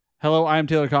Hello, I'm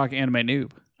Taylor Cock, anime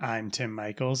noob. I'm Tim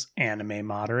Michaels, anime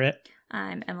moderate.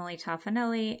 I'm Emily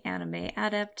Toffanelli, anime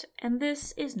adept, and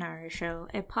this is NARUSHOW,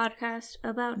 a podcast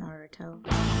about Naruto.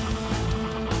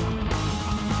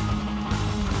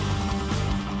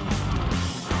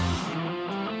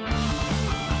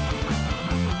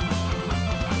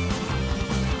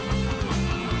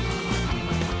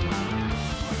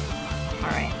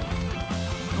 Alright,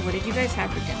 what did you guys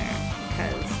have for dinner?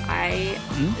 Because I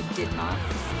did not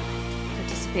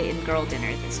participate in girl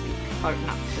dinner this week. Or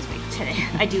not this week, today.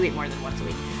 I do eat more than once a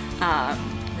week.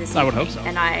 This I would hope so.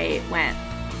 And I went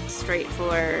straight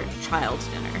for child's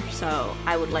dinner. So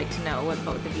I would like to know what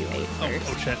both of you ate first.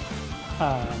 Oh shit.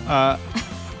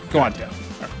 Go on, Tim.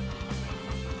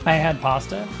 I had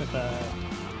pasta with a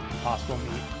possible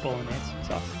meat bolognese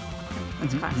sauce.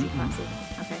 That's classy.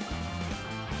 Okay.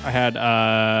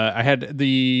 I had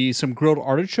some grilled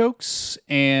artichokes,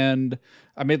 and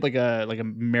I made like a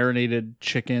marinated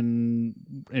chicken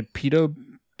and pita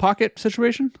pocket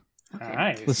situation. Okay.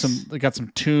 Nice. With got some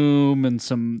thyme and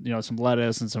some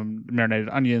lettuce and some marinated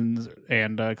onions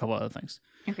and a couple other things.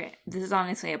 Okay, this is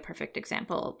honestly a perfect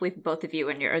example with both of you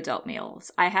and your adult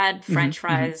meals. I had French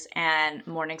fries and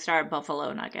Morningstar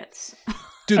buffalo nuggets.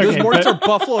 Dude, those Morningstar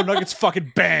buffalo nuggets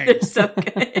fucking bang. They're so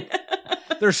good.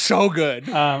 They're so good.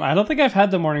 I don't think I've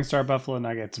had the Morningstar buffalo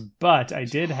nuggets, but I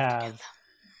did have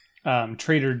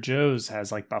Trader Joe's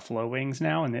has like buffalo wings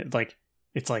now, and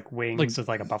it's like wings with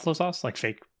like a buffalo sauce, like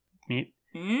fake meat.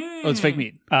 Oh, it's fake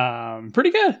meat.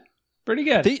 Pretty good.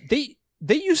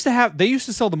 They used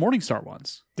to sell the Morningstar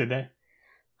ones. Did they?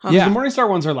 Yeah. The Morningstar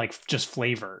ones are like just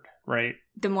flavored, right?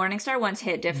 The Morningstar ones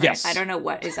hit different. Yes. I don't know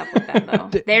what is up with them though.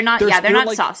 They're not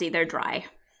like, saucy, they're dry.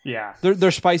 Yeah.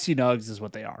 They're spicy nugs is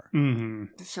what they are. Mm-hmm.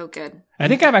 They're so good. I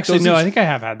think I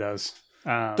have had those.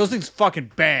 Those things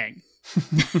fucking bang.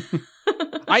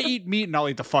 I eat meat and I'll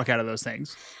eat the fuck out of those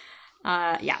things.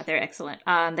 Yeah, they're excellent.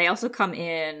 They also come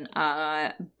in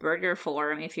burger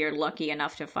form if you're lucky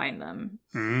enough to find them.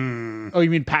 Oh,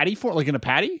 you mean patty form? Like in a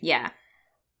patty? Yeah.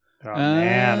 Oh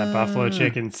man, a buffalo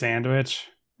chicken sandwich.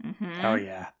 Mm-hmm. Oh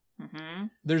yeah. Mm-hmm.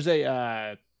 There's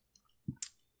a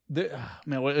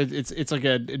it's like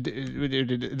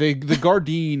the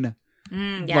Gardein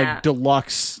like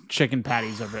deluxe chicken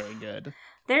patties are very good.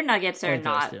 Their nuggets are like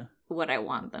not what I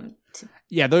want them to.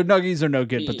 Yeah, their nuggies are no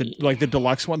good, but the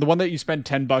deluxe one, the one that you spend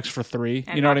 $10 for 3,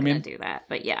 you know what I mean? Do that,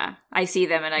 but yeah, I see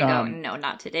them and I go, no,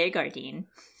 not today, Gardein.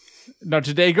 Not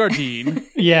today, Gardein.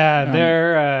 Yeah,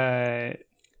 they're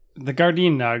the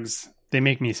Gardein nugs. They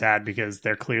make me sad because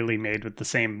they're clearly made with the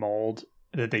same mold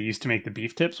that they used to make the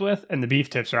beef tips with, and the beef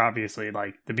tips are obviously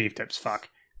like the beef tips fuck,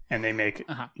 and they make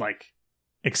like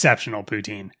exceptional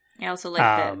poutine. I also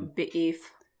like the beef.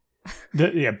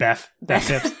 Beef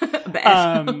tips. Beef.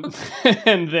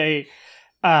 And they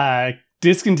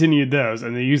discontinued those,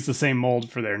 and they use the same mold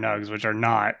for their nugs, which are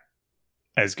not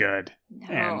as good.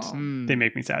 No. And they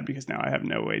make me sad because now I have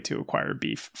no way to acquire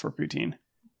beef for poutine.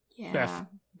 Yeah.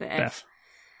 Beef.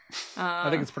 I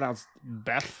think it's pronounced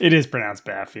Beth. It is pronounced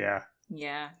Beef, yeah.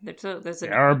 Yeah, there's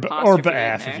an or apostrophe in Beef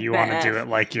there. if you want to do it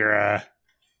like you're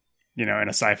in a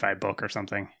sci-fi book or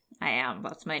something. I am.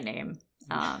 That's my name.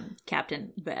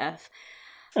 Captain Beth.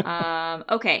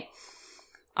 Okay.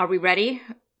 Are we ready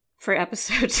for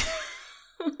episode?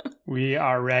 We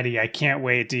are ready. I can't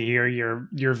wait to hear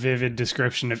your vivid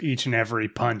description of each and every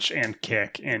punch and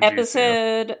kick in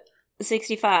episode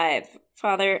 65,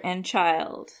 Father and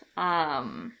Child.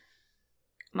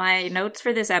 My notes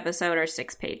for this episode are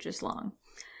 6 pages long.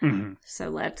 Mm-hmm. So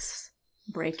let's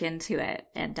break into it.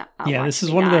 And this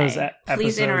is one of those episodes.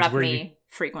 Please interrupt me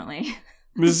frequently.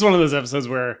 This is one of those episodes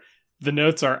where the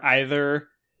notes are either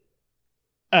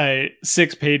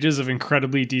 6 pages of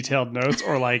incredibly detailed notes,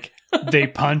 or like they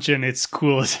punch and it's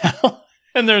cool as hell,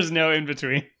 and there's no in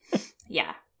between.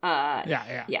 Yeah.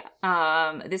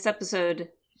 Yeah. This episode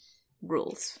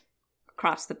rules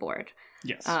across the board.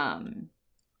 Yes.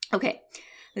 Okay.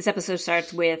 This episode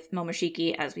starts with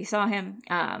Momoshiki as we saw him.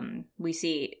 We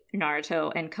see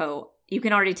Naruto and Ko. You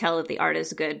can already tell that the art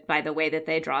is good by the way that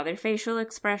they draw their facial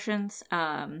expressions.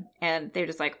 And they're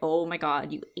just like, oh my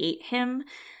god, you ate him?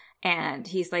 And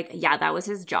he's like, yeah, that was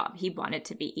his job. He wanted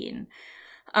to be eaten.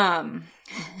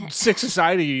 Sick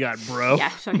society you got, bro. Yeah,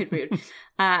 fucking rude.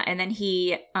 And then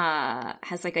he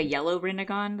has like a yellow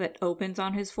Rinnegan that opens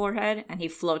on his forehead, and he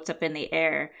floats up in the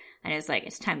air, and is like,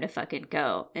 it's time to fucking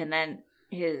go. And then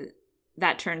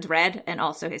that turns red, and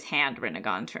also his hand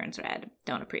Rinnegan turns red.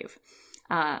 Don't approve.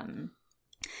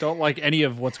 Don't like any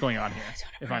of what's going on here,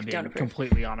 if I'm being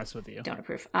completely honest with you. Don't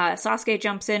approve. Sasuke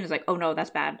jumps in, is like, oh no,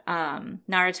 that's bad.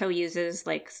 Naruto uses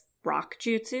like rock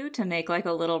jutsu to make like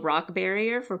a little rock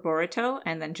barrier for Boruto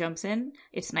and then jumps in.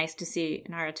 It's nice to see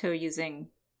Naruto using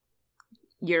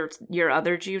your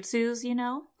other jutsus, you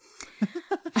know?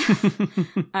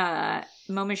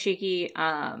 Momoshiki,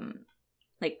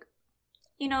 like,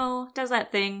 you know, does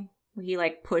that thing where he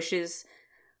like pushes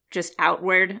just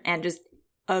outward and just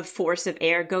a force of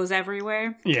air goes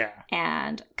everywhere. Yeah.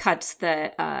 And cuts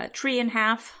the tree in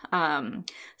half.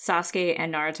 Sasuke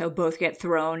and Naruto both get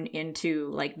thrown into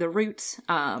like the roots.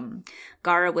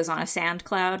 Gaara was on a sand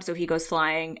cloud, so he goes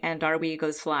flying, and Darui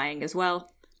goes flying as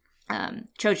well.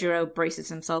 Chojuro braces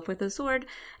himself with a sword,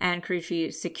 and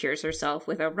Kuruchi secures herself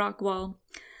with a rock wall.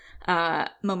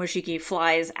 Momoshiki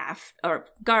flies or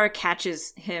Gaara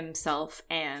catches himself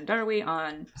and Darui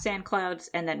on sand clouds,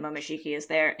 and then Momoshiki is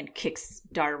there and kicks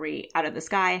Darui out of the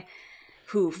sky,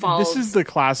 who falls. This is the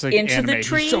classic into anime. the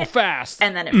tree. He's so fast,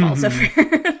 and then it falls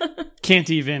over.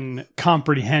 Can't even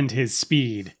comprehend his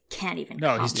speed. Can't even.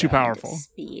 No, he's too powerful. His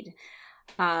speed.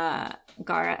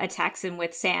 Gaara attacks him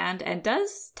with sand and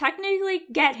does technically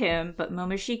get him, but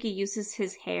Momoshiki uses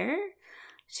his hair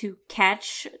to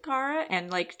catch Gaara and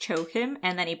like choke him,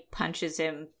 and then he punches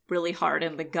him really hard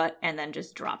in the gut and then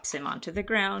just drops him onto the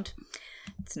ground.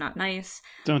 It's not nice.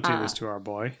 Don't do this to our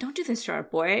boy. Don't do this to our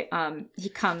boy. He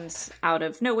comes out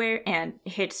of nowhere and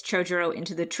hits Chojuro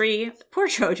into the tree. Poor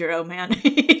Chojuro, man.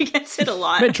 He gets hit a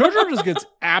lot. Man, Chojuro just gets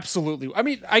absolutely... I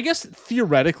mean, I guess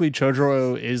theoretically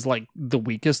Chojuro is like the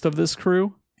weakest of this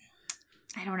crew.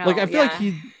 I don't know. Like, I feel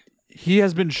like he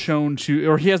has been shown to,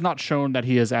 or he has not shown that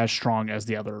he is as strong as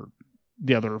the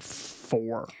other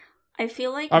four. I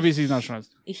feel like obviously he's not strong.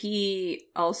 He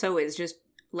also is just,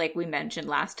 like we mentioned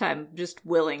last time, just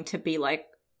willing to be like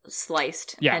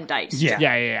sliced and diced.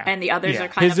 Yeah. And the others are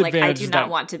kind His of like, I do advantage not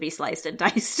want to be sliced and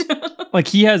diced. Like,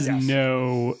 he has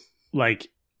no, like...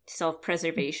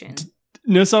 self-preservation.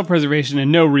 No self-preservation and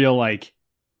no real, like...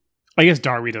 I guess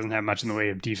Darui doesn't have much in the way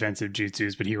of defensive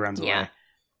jutsus, but he runs away.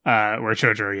 Where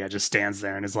Chojuro, just stands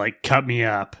there and is like, cut me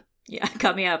up. Yeah,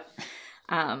 cut me up.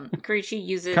 Kuruchi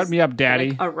uses cut me up,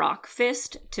 daddy. Like, a rock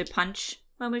fist to punch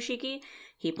Momoshiki.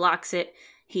 He blocks it.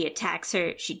 He attacks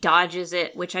her. She dodges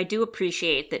it, which I do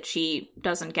appreciate that she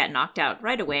doesn't get knocked out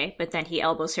right away, but then he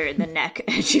elbows her in the neck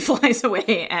and she flies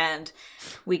away, and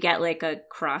we get like a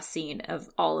cross scene of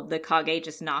all of the Kage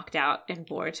just knocked out, and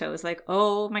Boruto is like,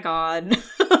 oh my god.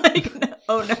 Like,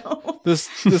 oh no. This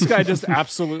guy just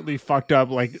absolutely fucked up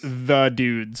like the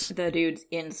dudes. The dudes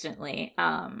instantly.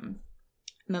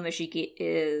 Momoshiki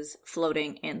is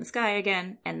floating in the sky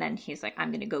again, and then he's like,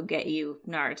 I'm gonna go get you,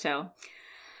 Naruto.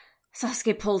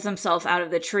 Sasuke pulls himself out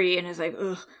of the tree and is like,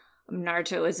 ugh,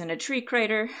 Naruto is in a tree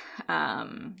crater.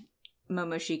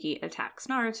 Momoshiki attacks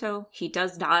Naruto. He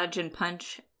does dodge and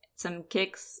punch some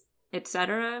kicks,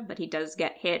 etc., but he does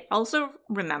get hit. Also,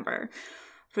 remember,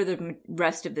 for the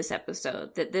rest of this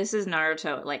episode, that this is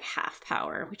Naruto at like half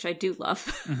power, which I do love.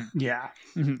 Mm-hmm. Yeah.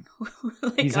 Mm-hmm.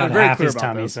 Like, he's had half his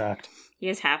tummy sucked. He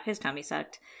has half his tummy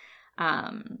sucked.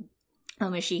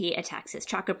 Momoshiki attacks his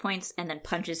chakra points and then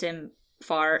punches him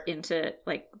far into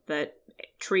like the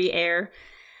tree air,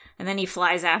 and then he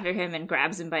flies after him and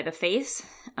grabs him by the face.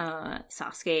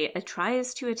 Sasuke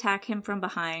tries to attack him from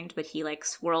behind, but he like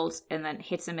swirls and then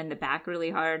hits him in the back really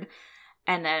hard,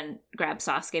 and then grabs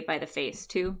Sasuke by the face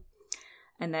too.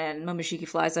 And then Momoshiki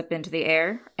flies up into the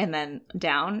air and then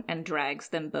down and drags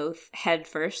them both head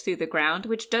first through the ground,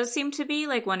 which does seem to be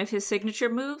like one of his signature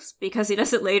moves because he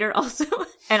does it later also.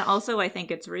 And also I think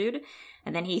it's rude.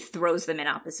 And then he throws them in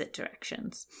opposite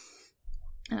directions.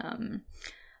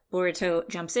 Boruto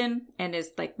jumps in and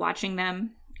is like watching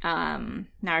them.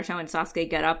 Naruto and Sasuke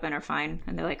get up and are fine.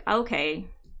 And they're like, okay,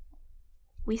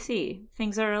 we see.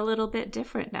 Things are a little bit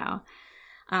different now.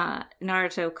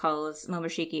 Naruto calls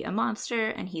Momoshiki a monster,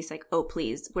 and he's like, oh,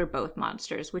 please, we're both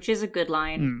monsters, which is a good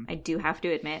line. I do have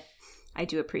to admit. I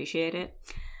do appreciate it.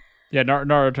 Yeah,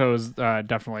 Naruto is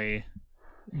definitely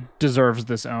deserves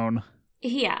this own.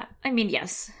 Yeah, I mean,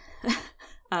 yes.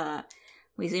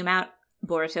 We zoom out.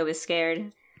 Boruto is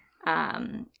scared.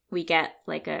 We get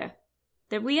like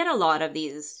we get a lot of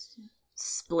these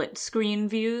split screen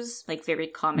views, like very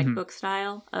comic book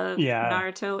style of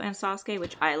Naruto and Sasuke,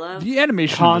 which I love. The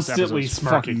animation constantly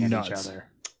smirking at nuts. each other.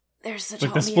 There's such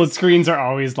like the split screens are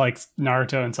always like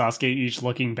Naruto and Sasuke each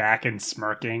looking back and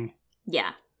smirking.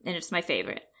 Yeah, and it's my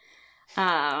favorite.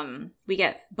 We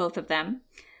get both of them,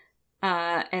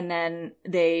 and then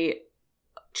they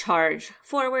charge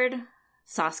forward.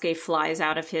 Sasuke flies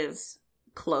out of his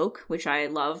cloak, which I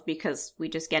love because we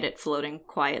just get it floating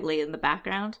quietly in the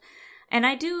background. And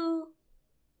I do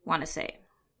want to say,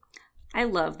 I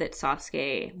love that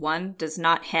Sasuke, one, does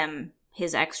not hem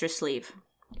his extra sleeve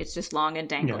It's just long and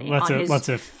dangly. Yeah, let's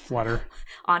it flutter.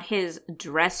 On his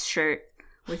dress shirt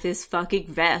with his fucking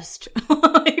vest.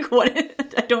 Like, what?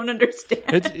 I don't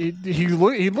understand. He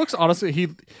looks,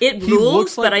 honestly, It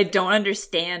rules, but I don't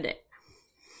understand it.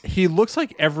 He looks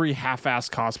like every half-assed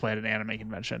cosplay at an anime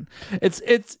convention.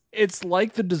 It's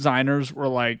like the designers were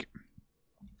like,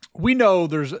 we know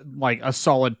there's like a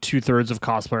solid 2/3 of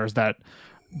cosplayers that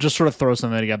just sort of throw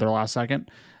something together last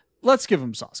second. Let's give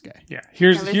him Sasuke. Yeah,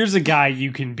 here's a guy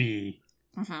you can be.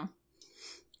 Mm-hmm.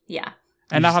 Yeah,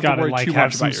 and not have to worry like too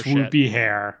have much some about your swoopy shit.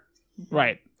 hair,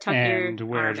 right? Tuck and your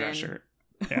wear a arm dress in. shirt.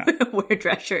 Yeah, wear a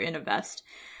dress shirt and a vest.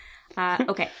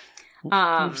 Okay.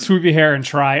 Swoopy hair and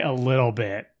try a little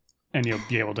bit, and you'll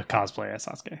be able to cosplay as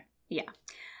Sasuke. Yeah.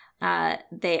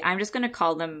 I'm just gonna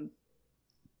call them.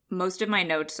 Most of my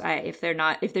notes, if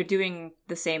they're doing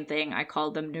the same thing, I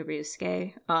call them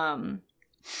Narusuke.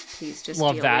 Please just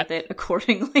deal with it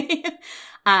accordingly.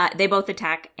 They both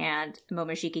attack, and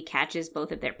Momoshiki catches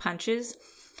both of their punches.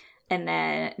 And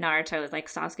then Naruto is like,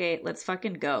 Sasuke, let's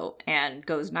fucking go. And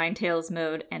goes Ninetales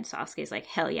mode, and Sasuke's like,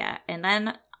 hell yeah. And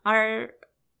then our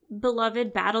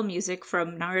beloved battle music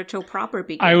from Naruto proper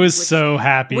begins. I was so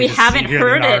happy we haven't hear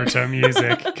heard the Naruto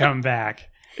music come back.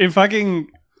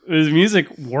 The music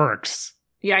works.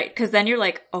 Yeah, because then you're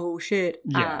like, oh shit.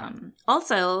 Yeah.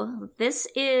 Also, this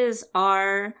is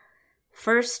our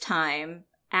first time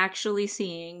actually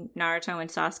seeing Naruto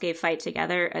and Sasuke fight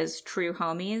together as true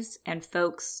homies, and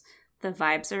folks, the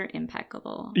vibes are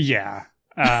impeccable. Yeah.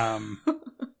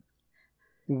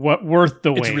 What worth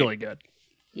the wait. It's really good.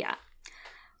 Yeah.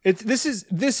 This is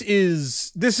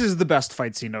the best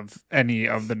fight scene of any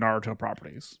of the Naruto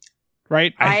properties.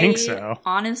 Right? I think so.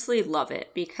 Honestly love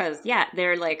it because, yeah,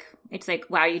 they're like, it's like,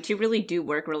 wow, you two really do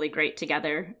work really great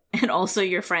together. And also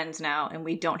you're friends now, and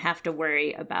we don't have to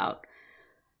worry about,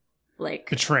 like,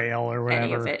 betrayal or whatever.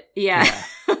 Any of it. Yeah.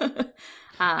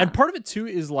 And part of it, too,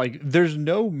 is, like, there's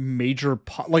no major...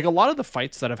 like, a lot of the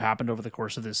fights that have happened over the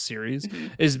course of this series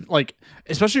is, like,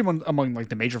 especially among like,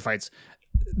 the major fights,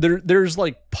 there's,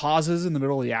 like, pauses in the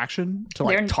middle of the action to,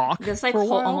 like, talk This, like,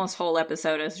 almost whole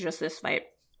episode is just this fight.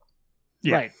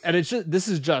 Yeah. Right. And this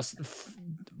is just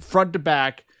front to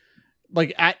back.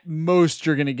 Like, at most,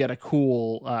 you're going to get a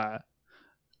cool, a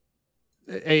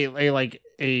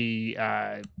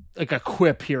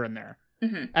quip here and there.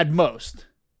 Mm-hmm. At most.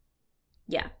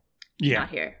 Yeah. Not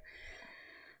here.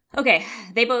 Okay.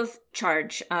 They both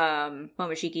charge,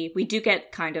 Momoshiki. We do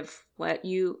get kind of what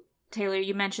Taylor,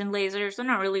 you mentioned lasers. They're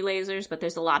not really lasers, but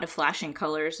there's a lot of flashing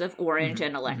colors of orange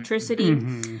and electricity.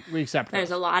 Mm-hmm. We accept that.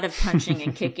 There's a lot of punching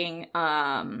and kicking.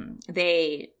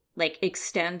 They, like,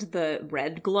 extend the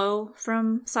red glow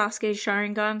from Sasuke's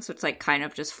Sharingan, so it's, like, kind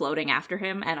of just floating after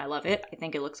him, and I love it. I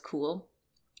think it looks cool.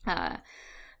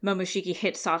 Momoshiki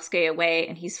hits Sasuke away,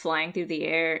 and he's flying through the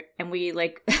air, and we,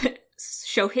 like,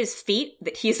 show his feet,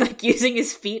 that he's, like, using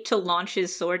his feet to launch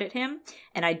his sword at him,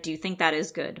 and I do think that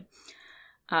is good.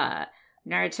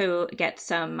 Naruto gets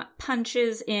some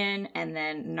punches in, and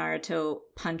then Naruto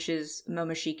punches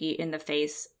Momoshiki in the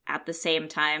face at the same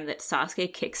time that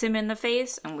Sasuke kicks him in the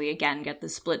face, and we again get the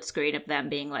split screen of them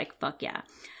being like, fuck yeah.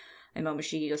 And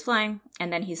Momoshiki goes flying,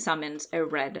 and then he summons a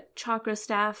red chakra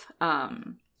staff.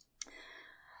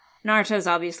 Naruto's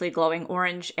obviously glowing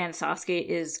orange, and Sasuke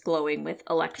is glowing with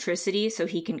electricity, so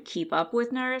he can keep up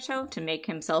with Naruto to make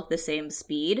himself the same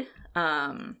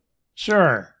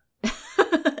Sure.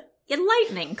 Your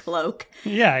lightning cloak.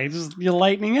 Yeah, you're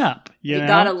lightening up. You know?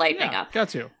 Gotta lightning up. Got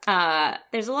to.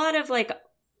 There's a lot of, like,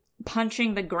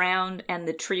 punching the ground, and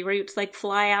the tree roots, like,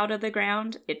 fly out of the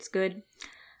ground. It's good.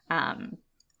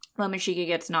 Momoshiki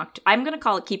gets knocked. I'm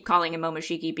gonna keep calling him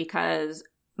Momoshiki because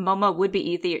Momo would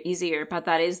be easier, but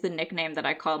that is the nickname that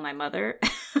I call my mother.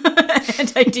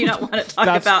 And I do not want to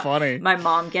talk about my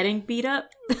mom getting beat up.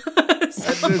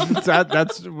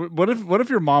 That's what if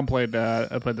your mom played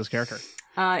this character?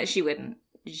 She wouldn't.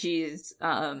 She's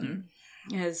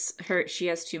she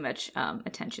has too much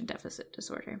attention deficit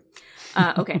disorder.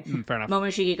 Okay. Fair enough.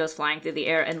 Momoshiki goes flying through the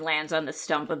air and lands on the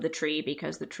stump of the tree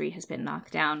because the tree has been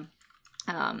knocked down.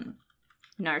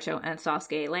 Naruto and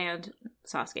Sasuke land.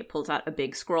 Sasuke pulls out a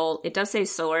big scroll. It does say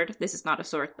sword. This is not a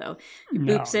sword, though. He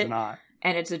boops it, not.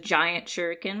 And it's a giant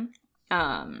shuriken.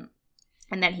 And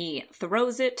then he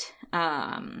throws it,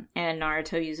 and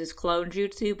Naruto uses clone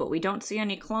jutsu, but we don't see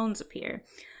any clones appear.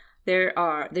 The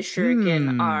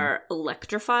shuriken are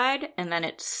electrified, and then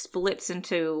it splits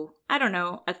into, I don't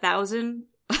know, 1,000.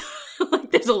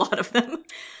 Like, there's a lot of them.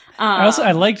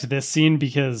 I liked this scene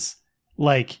because,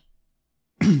 like,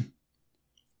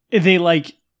 they,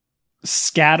 like,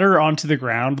 scatter onto the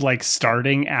ground, like,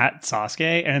 starting at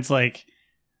Sasuke, and it's like,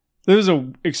 There's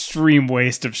a extreme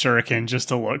waste of shuriken just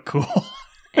to look cool.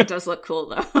 It does look cool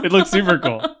though. It looks super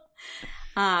cool.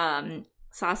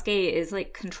 Sasuke is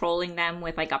like controlling them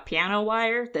with like a piano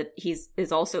wire that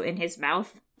is also in his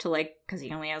mouth to like, because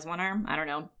he only has one arm. I don't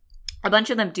know. A bunch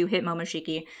of them do hit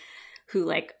Momoshiki, who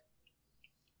like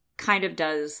kind of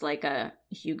does like a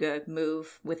Hyuga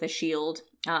move with a shield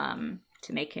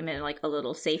to make him in like a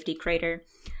little safety crater.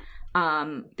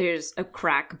 There's a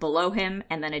crack below him,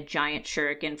 and then a giant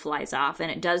shuriken flies off,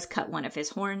 and it does cut one of his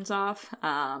horns off.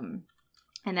 And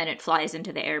then it flies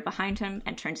into the air behind him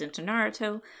and turns into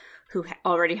Naruto, who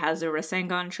already has a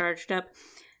Rasengan charged up.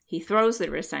 He throws the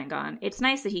Rasengan. It's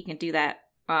nice that he can do that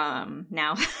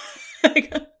now.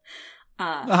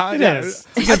 It is.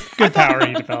 It's a good power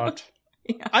he developed.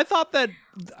 Yeah. I thought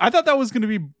that was going to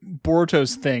be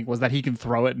Boruto's thing, was that he can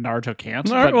throw it and Naruto can't.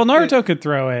 Naruto could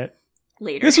throw it.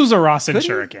 Later. This was a Rasen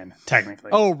Shuriken, technically.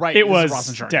 Oh, right. It was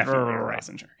Rasen Shuriken. definitely a Right.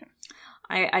 Rasen Shuriken.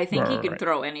 I think he can Right.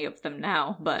 throw any of them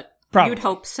now, but Probably. you'd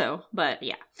hope so. But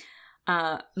yeah.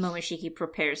 Momoshiki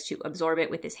prepares to absorb it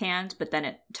with his hand, but then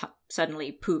it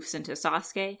suddenly poofs into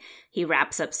Sasuke. He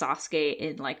wraps up Sasuke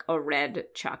in like a red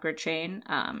chakra chain,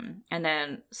 and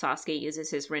then Sasuke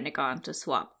uses his Rinnegan to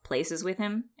swap places with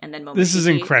him. And then Momoshiki This is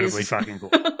incredibly fucking cool.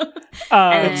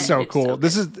 It's so it's cool. so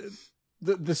This is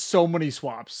there's so many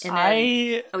swaps. And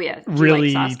then, oh yeah, do really-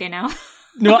 you like Sasuke now?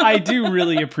 No, I do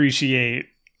really appreciate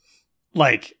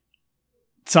like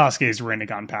Sasuke's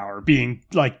Rinnegan power being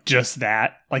like just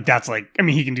that. Like that's like, I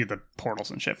mean, he can do the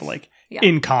portals and shit, but like Yeah.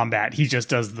 in combat, he just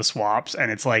does the swaps,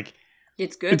 and it's like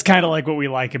It's good. it's kind of like what we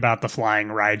like about the flying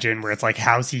Raijin, where it's like,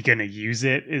 how's he gonna use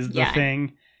it is the Yeah.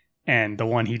 thing. And the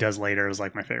one he does later is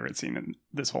like my favorite scene in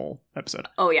this whole episode.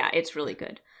 Oh yeah, it's really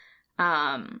good.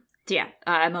 So yeah,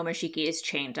 Momoshiki is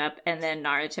chained up, and then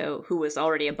Naruto, who was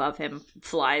already above him,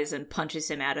 flies and punches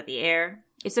him out of the air.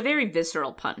 It's a very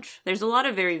visceral punch. There's a lot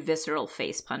of very visceral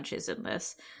face punches in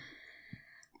this.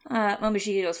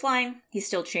 Momoshiki goes flying. He's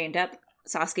still chained up.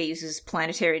 Sasuke uses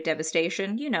planetary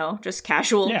devastation, just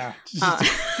casual. Yeah.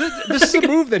 This is a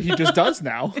move that he just does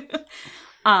now.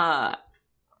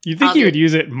 You'd think he would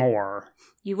use it more.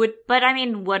 You would, but I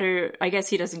mean, I guess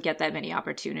he doesn't get that many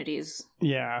opportunities.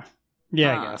 Yeah.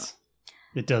 Yeah, I guess.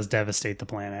 It does devastate the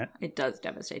planet. It does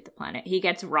devastate the planet. He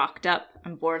gets rocked up,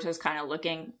 and Boruto's kind of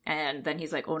looking, and then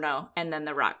he's like, oh no. And then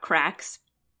the rock cracks,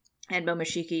 and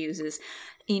Momoshiki uses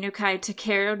Inukai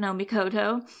Takeru no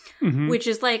Mikoto, which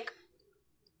is like,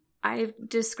 I've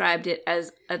described it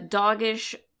as a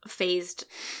doggish phased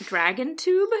dragon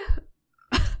tube.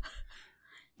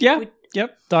 Yeah.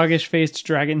 Yep. Doggish faced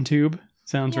dragon tube.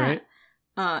 Sounds right.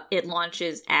 It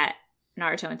launches at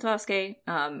Naruto and Sasuke.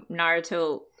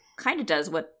 Naruto kind of does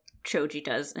what Choji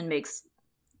does and makes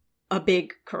a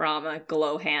big Kurama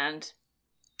glow hand,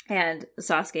 and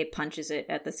Sasuke punches it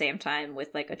at the same time with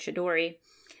like a Chidori.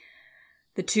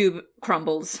 The tube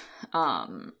crumbles.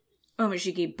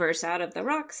 Momoshiki bursts out of the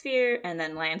rock sphere and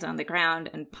then lands on the ground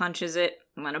and punches it,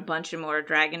 and then a bunch of more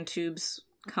dragon tubes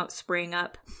spring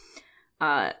up.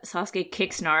 Sasuke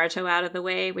kicks Naruto out of the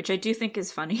way, which I do think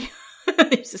is funny.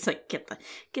 He's just like, get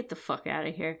the fuck out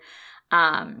of here.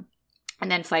 And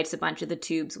then fights a bunch of the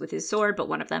tubes with his sword, but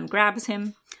one of them grabs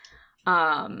him.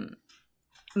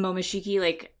 Momoshiki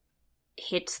like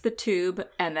hits the tube,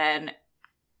 and then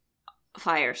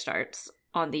fire starts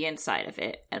on the inside of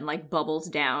it and like bubbles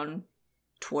down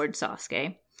toward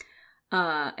Sasuke.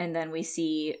 And then we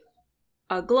see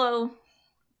a glow,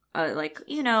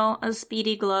 a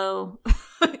speedy glow.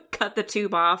 Cut the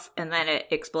tube off, and then it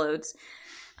explodes.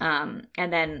 And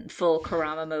then full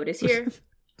Kurama mode is here.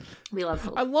 We love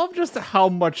full. I love just how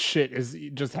much shit is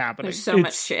just happening. There's so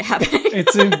much shit happening.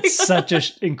 It's in such an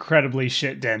incredibly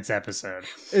shit dense episode.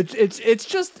 It's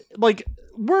just like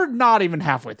we're not even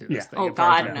halfway through this thing. Oh as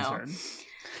far as God, I'm no. concerned.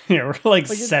 Yeah, we're like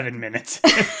 7 minutes.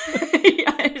 Yeah,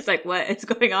 it's like, what is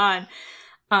going on?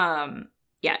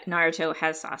 Yeah, Naruto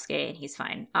has Sasuke, and he's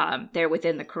fine. They're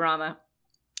within the Kurama.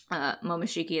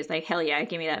 Momoshiki is like, hell yeah,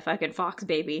 give me that fucking fox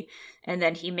baby. And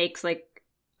then he makes like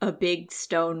a big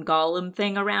stone golem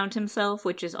thing around himself,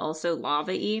 which is also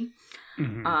lava-y.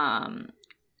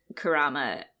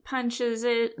 Kurama punches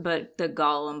it, but the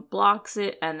golem blocks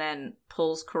it and then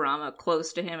pulls Kurama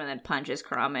close to him and then punches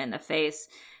Kurama in the face.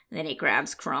 And then he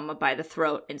grabs Kurama by the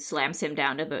throat and slams him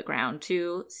down to the ground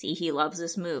too. See, he loves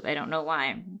this move. I don't know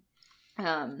why.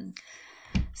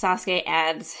 Sasuke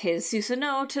adds his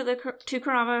Susanoo to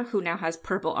Kurama, who now has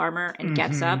purple armor, and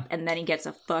gets up, and then he gets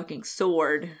a fucking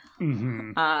sword.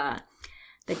 The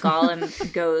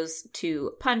golem goes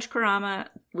to punch Kurama.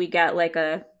 We got like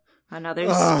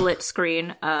another split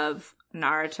screen of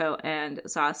Naruto and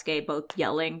Sasuke both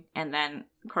yelling, and then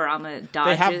Kurama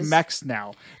dodges. They have mechs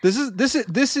now. This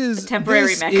is a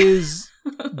temporary mech.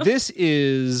 This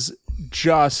is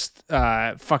just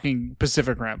fucking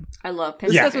Pacific Rim. I love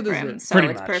Pacific Rim, so pretty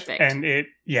it's much. perfect. And it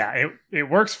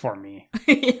works for me.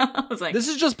 Yeah, I was like, This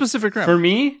is just Pacific Rim. For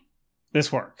me,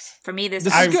 this works. for me, this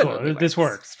This is is good. absolutely This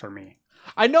works for me.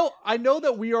 I know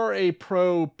that we are a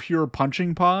pro pure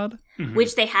punching pod. Mhm.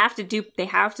 Which they have to do. They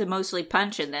have to mostly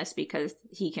punch in this because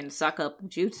he can suck up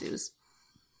jutsus.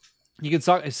 You can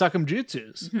suck him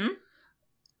jutsus. Hmm.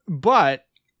 But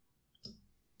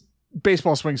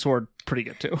baseball swing sword, pretty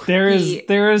good too.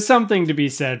 there is something to be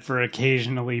said for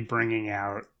occasionally bringing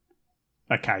out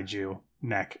a kaiju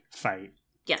mech fight.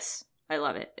 Yes, I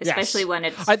love it, especially when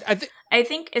it's. I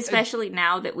think especially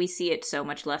now that we see it so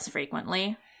much less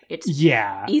frequently, it's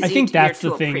Yeah, I easy think that's to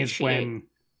the thing is appreciate.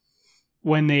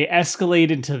 when they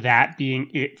escalate into that being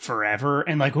it forever,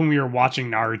 and like when we were watching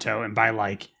Naruto, and by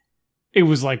like it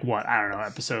was like what, I don't know,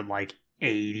 episode like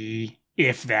 80,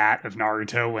 if that, of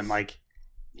Naruto, when like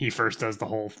he first does the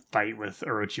whole fight with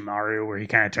Orochimaru where he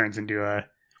kind of turns into a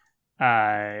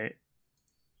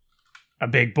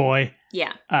big boy.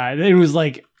 Yeah, It was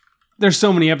like, there's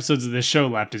so many episodes of this show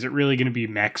left. Is it really going to be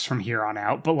mechs from here on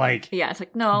out? But like, yeah. It's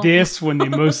like no. this, when they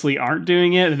mostly aren't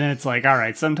doing it, and then it's like, all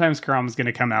right, sometimes Kurama's going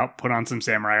to come out, put on some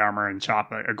samurai armor, and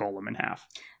chop a golem in half.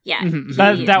 Yeah, Mhm.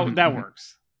 That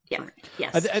works. yeah,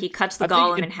 yes. I He cuts the I think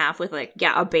golem in half with like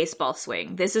a baseball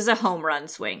swing. This is a home run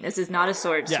swing. This is not a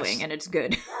sword Yes. swing, and it's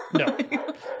good. No.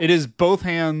 It is both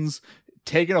hands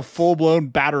taking a full blown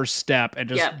batter step and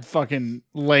just Yep. fucking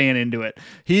laying into it.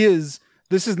 He is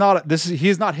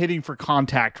not hitting for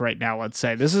contact right now, let's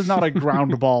say. This is not a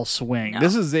ground ball swing. No.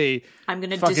 This is a I'm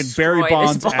gonna fucking destroy Barry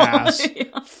Bonds this ball. ass. Yeah.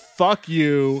 Fuck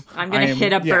you. I'm gonna I am-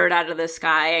 hit a yeah, bird out of the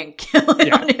sky and kill it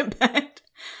Yeah. on impact.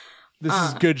 This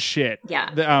is good shit. Yeah.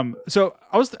 So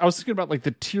I was thinking about like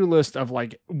the tier list of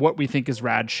like what we think is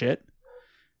rad shit.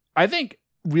 I think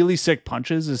really sick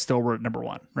punches is still number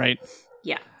one, right?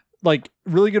 Yeah. Like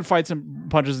really good fights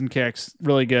and punches and kicks,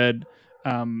 really good.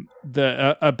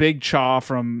 A big chaw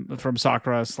from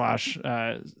Sakura /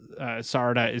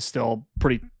 Sarada is still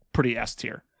pretty S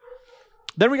tier.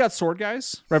 Then we got sword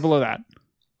guys right below that.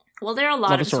 Well, there are a lot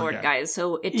Love a of sword sword guy. guys,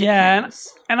 so it depends.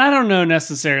 Yeah, and I don't know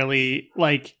necessarily,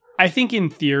 like, I think in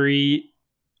theory,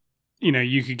 you know,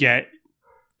 you could get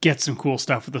some cool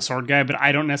stuff with the sword guy, but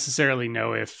I don't necessarily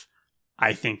know if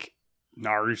I think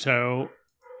Naruto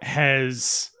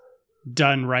has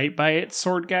done right by its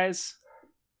sword guys.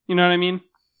 You know what I mean?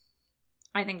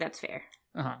 I think that's fair.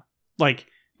 Uh-huh. Like,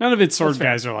 none of its sword That's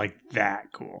fair. guys are like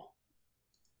that cool.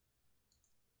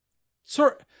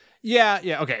 Sword. Yeah,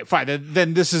 okay, fine.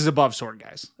 Then this is above sword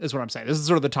guys, is what I'm saying. This is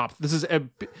sort of the top. This is a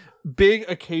big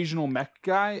occasional mech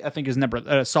guy, I think is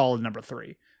solid number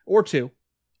 3 or 2.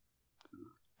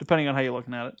 Depending on how you're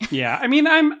looking at it. Yeah, I mean,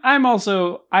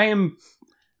 I am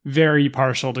very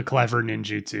partial to clever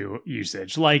ninjutsu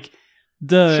usage. Like,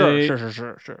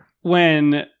 Sure.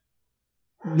 when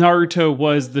Naruto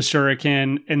was the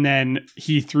shuriken, and then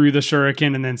he threw the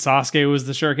shuriken, and then Sasuke was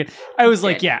the shuriken. I was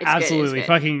like, good. yeah, It's good. It's absolutely, good.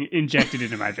 fucking injected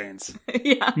into my veins.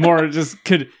 Yeah. More just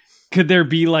could there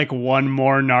be like one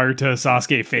more Naruto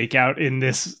Sasuke fake out in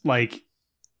this like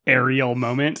aerial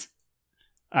moment?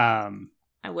 I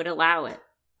would allow it.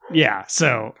 Yeah,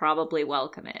 so Probably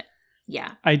welcome it.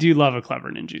 Yeah, I do love a clever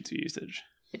ninjutsu usage.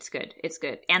 it's good. It's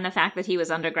good. And the fact that he was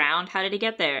underground, how did he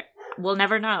get there? We'll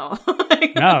never know.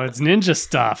 No, it's ninja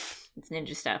stuff. It's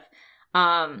ninja stuff.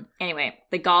 Anyway,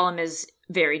 the golem is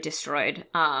very destroyed.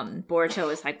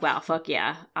 Boruto is like, wow, fuck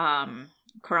yeah.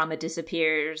 Kurama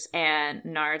disappears and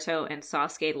Naruto and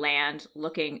Sasuke land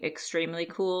looking extremely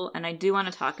cool. And I do want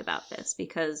to talk about this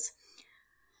because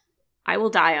I will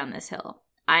die on this hill.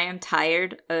 I am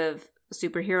tired of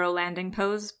superhero landing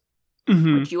pose,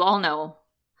 Mhm. which you all know.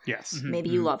 Yes. Mhm. Maybe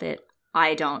you love it.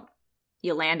 I don't.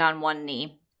 You land on one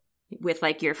knee with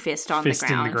like your fist on Fist the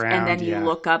in the ground, ground, and then you yeah.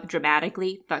 look up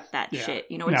dramatically. Fuck that Yeah. shit.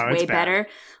 You know, it's No, it's way bad. better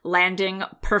landing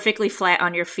perfectly flat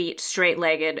on your feet, straight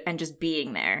legged, and just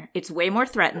being there. It's way more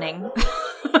threatening.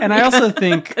 And I also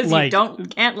think, because like, you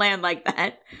can't land like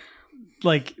that.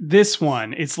 like this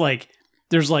one, it's like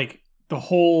there's like the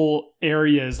whole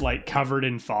area is like covered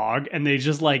in fog, and they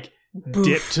just like Boof.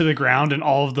 dip to the ground, and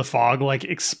all of the fog like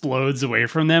explodes away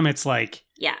from them. It's like,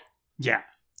 Yeah, yeah,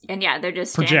 and yeah, they're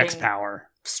just projects standing power.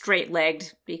 straight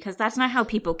legged because that's not how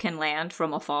people can land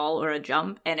from a fall or a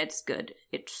jump, and it's good.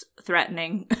 It's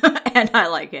threatening, and I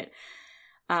like it.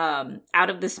 Out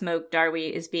of the smoke,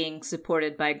 Darui is being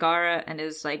supported by Gaara and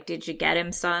is like, "Did you get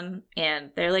him, son?"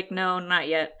 And they're like, "No, not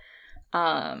yet."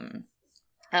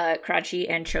 Karachi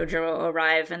and Chojo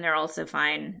arrive, and they're also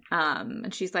fine.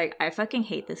 And she's like, I fucking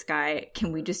hate this guy.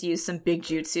 Can we just use some big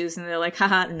jutsus? And they're like,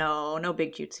 haha, no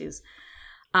big jutsus.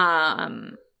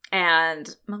 And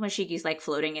Momoshiki's like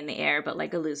floating in the air, but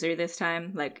like a loser this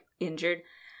time, like injured.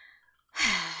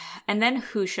 And then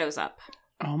who shows up?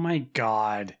 Oh my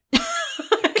god.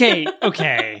 Okay.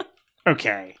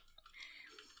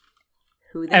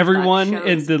 Who the Everyone fuck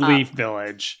in shows the up? Leaf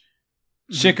Village.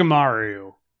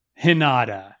 Shikamaru.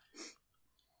 Hinata.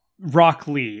 Rock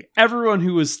Lee. Everyone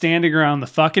who was standing around the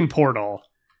fucking portal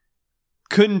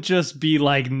couldn't just be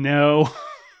like, no.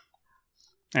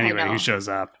 Anyway, who shows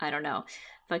up? I don't know.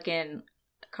 Fucking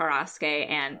Karasuke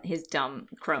and his dumb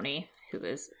crony, who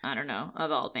is, I don't know, a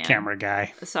bald man. Camera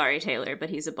guy. Sorry, Taylor, but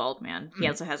he's a bald man. He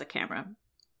also has a camera.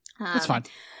 That's fine.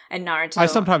 And Naruto... I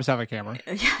sometimes have a camera.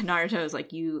 Yeah, Naruto is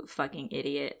like, you fucking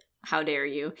idiot. How dare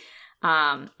you?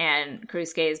 And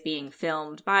Karasuke is being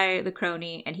filmed by the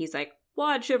crony, and he's like,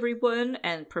 watch everyone,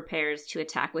 and prepares to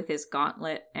attack with his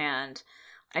gauntlet, and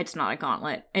it's not a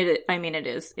gauntlet. It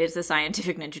is. It's a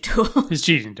scientific ninja tool. His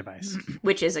cheating device.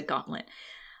 Which is a gauntlet.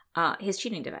 His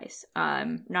cheating device.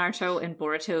 Naruto and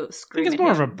Boruto scream I think it's at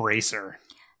more him. of a bracer.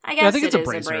 I guess think it it's a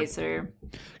is a bracer.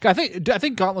 I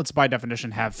think gauntlets by definition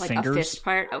have Like fingers. a fist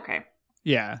part? Okay,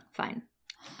 Yeah, fine.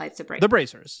 It's a bracer. the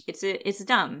bracers. It's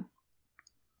dumb.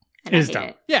 And It I is hate dumb.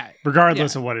 it. Yeah,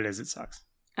 Regardless of what it is, it sucks.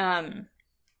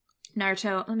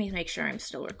 Naruto, let me make sure I'm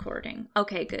still recording.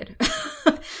 Okay, good.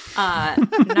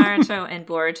 Naruto and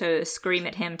Boruto scream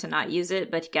at him to not use it,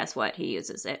 but guess what? He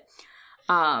uses it.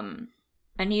 And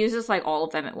he uses like all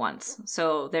of them at once.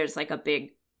 So there's like a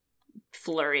big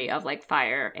flurry of like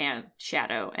fire and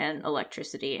shadow and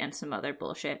electricity and some other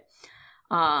bullshit.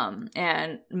 And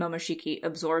Momoshiki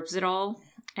absorbs it all,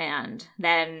 and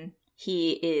then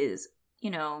he is,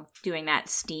 doing that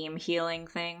steam healing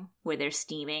thing where they're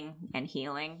steaming and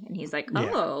healing, and he's like,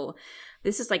 oh,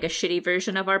 this is like a shitty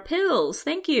version of our pills,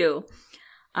 thank you.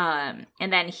 And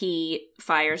then he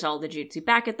fires all the jutsu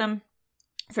back at them.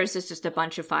 First it's just a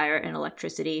bunch of fire and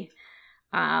electricity.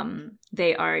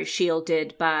 They are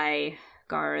shielded by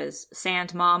Gaara's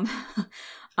sand mom.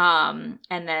 And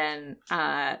then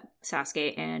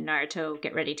Sasuke and Naruto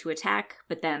get ready to attack,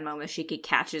 but then Momoshiki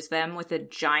catches them with a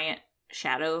giant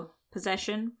shadow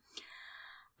possession.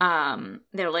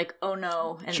 They're like, oh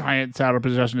no. And giant shadow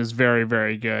possession is very,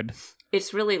 very good.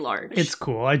 it's really large. It's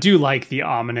cool. I do like the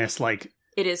ominous, like,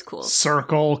 It is cool.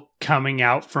 circle coming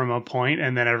out from a point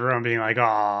and then everyone being like,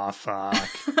 oh, fuck.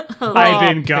 Oh, I've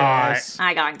been got. piss.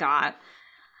 I got.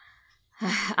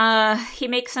 He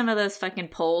makes some of those fucking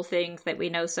pole things that we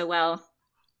know so well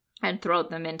and throw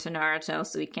them into Naruto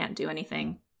so he can't do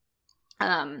anything.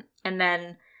 And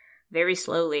then very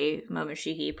slowly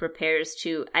Momoshiki prepares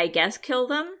to, I guess, kill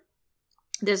them.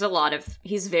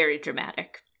 He's very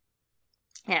dramatic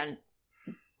and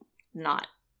not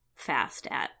fast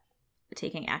at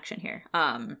taking action here.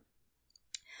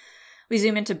 We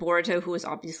zoom into Boruto, who is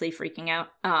obviously freaking out.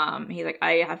 He's like,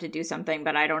 I have to do something,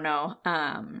 but I don't know.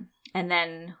 And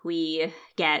then we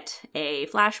get a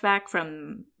flashback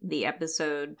from the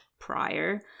episode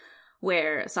prior,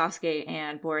 where Sasuke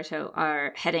and Boruto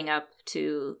are heading up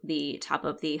to the top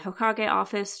of the Hokage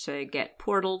office to get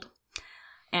portaled.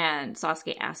 And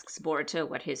Sasuke asks Boruto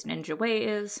what his ninja way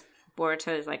is.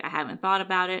 Boruto is like, I haven't thought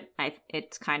about it.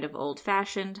 It's kind of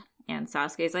old-fashioned. And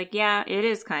Sasuke's like, yeah, it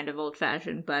is kind of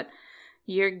old-fashioned, but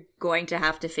you're going to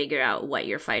have to figure out what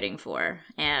you're fighting for.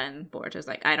 And Boruto's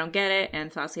like, I don't get it.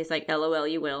 And Sasuke's like, LOL,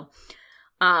 you will.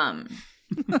 And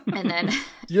then...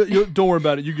 you don't worry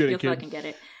about it. You get it, You'll kid. fucking get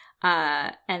it.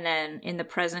 And then in the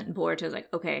present, Boruto's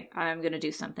like, okay, I'm gonna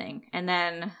do something. And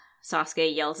then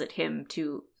Sasuke yells at him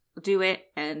to do it,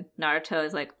 and Naruto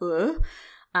is like, ugh.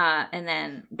 And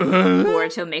then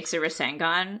Boruto makes a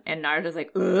Rasengan, and Naruto's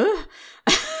like, ugh.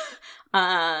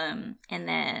 And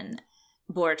then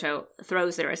Boruto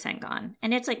throws the Rasengan,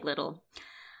 and it's like little.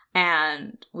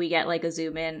 And we get like a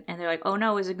zoom in, and they're like, oh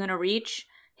no, is it gonna reach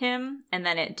him? And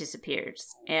then it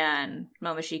disappears. And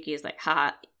Momoshiki is like,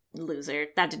 haha, loser,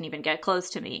 that didn't even get close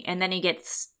to me. And then he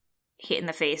gets hit in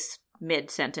the face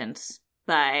mid-sentence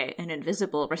by an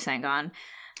invisible Rasengan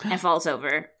and falls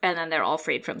over, and then they're all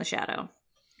freed from the shadow.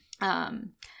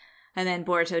 And then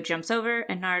Boruto jumps over,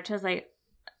 and Naruto's like,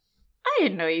 I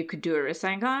didn't know you could do a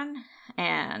Rasengan.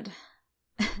 And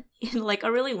in like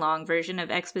a really long version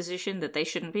of exposition that they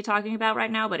shouldn't be talking about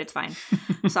right now, but it's fine.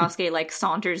 Sasuke like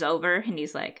saunters over, and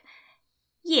he's like,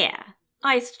 yeah,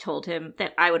 I told him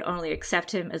that I would only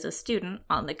accept him as a student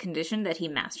on the condition that he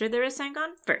mastered the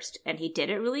Rasengan first, and he did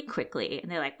it really quickly.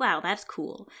 And they're like, wow, that's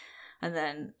cool. And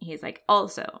then he's like,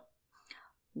 also,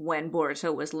 when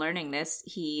Boruto was learning this,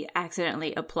 he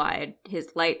accidentally applied his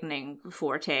lightning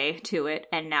forte to it,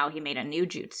 and now he made a new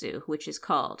jutsu, which is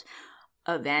called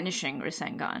a vanishing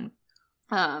Rasengan.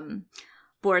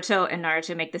 Boruto and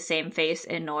Naruto make the same face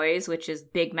and noise, which is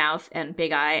big mouth and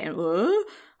big eye and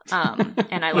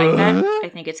and I like that. I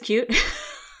think it's cute.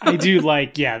 I do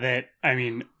like,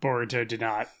 Boruto did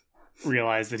not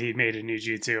realize that he'd made a new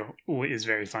jutsu is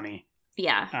very funny.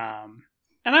 Yeah.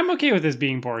 And I'm okay with this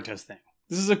being Boruto's thing.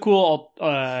 This is a cool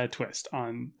twist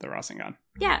on the Rasengan.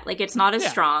 Yeah, like it's not as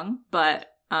strong, but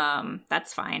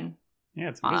that's fine. Yeah,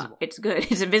 it's invisible. It's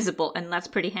good. It's invisible, and that's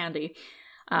pretty handy.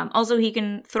 Also, he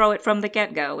can throw it from the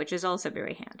get-go, which is also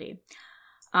very handy.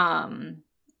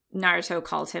 Naruto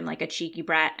calls him like a cheeky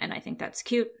brat, and I think that's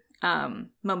cute.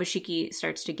 Momoshiki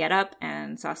starts to get up,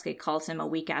 and Sasuke calls him a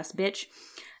weak-ass bitch.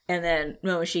 And then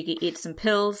Momoshiki eats some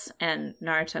pills, and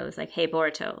Naruto is like, hey,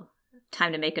 Boruto,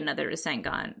 time to make another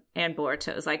Rasengan. And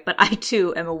Boruto is like, but I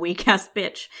too am a weak-ass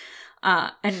bitch.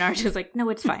 And Naruto's like, no,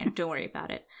 it's fine. Don't worry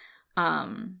about it.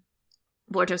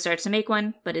 Boruto starts to make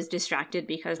one, but is distracted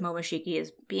because Momoshiki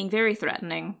is being very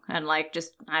threatening and like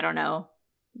just, I don't know,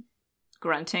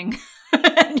 grunting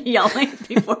and yelling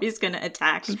before he's going to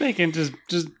attack.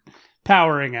 Just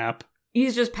powering up.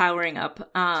 He's just powering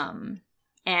up. And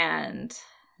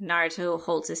Naruto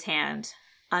holds his hand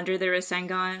under the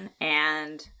Rasengan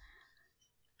and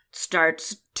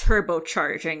starts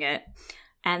turbocharging it.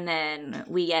 And then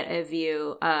we get a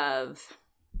view of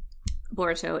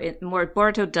Boruto.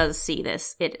 Boruto does see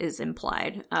this. It is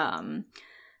implied.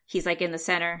 He's like in the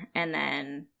center, and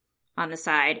then on the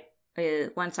side,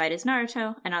 one side is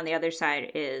Naruto, and on the other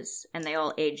side is, and they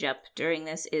all age up during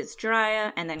this, is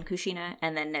Jiraiya, and then Kushina,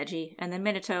 and then Neji, and then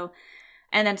Minato,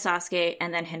 and then Sasuke,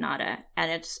 and then Hinata.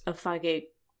 And it's a fucking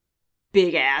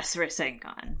big ass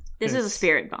Rasengan. This is a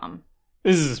spirit bomb.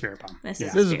 This is a spirit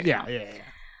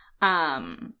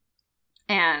bomb.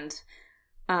 And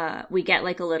we get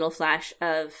like a little flash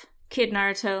of Kid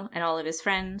Naruto and all of his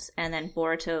friends, and then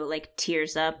Boruto like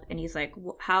tears up, and he's like,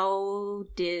 "How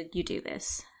did you do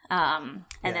this?" And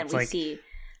then we see,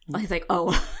 he's like,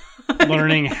 "Oh,"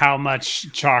 learning how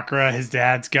much chakra his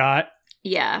dad's got.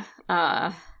 Yeah,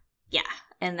 yeah.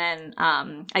 And then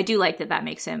I do like that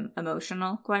makes him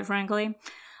emotional, quite frankly.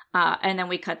 And then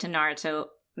we cut to Naruto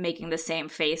making the same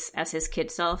face as his kid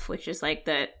self, which is like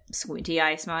the squinty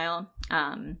eye smile.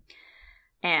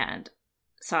 And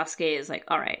Sasuke is like,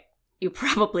 all right, you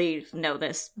probably know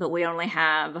this, but we only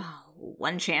have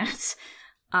one chance.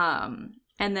 And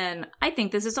then I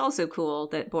think this is also cool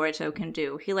that Boruto can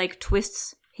do. He like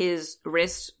twists his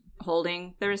wrist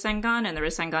holding the Rasengan, and the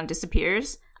Rasengan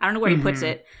disappears. I don't know where he puts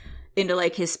it. Into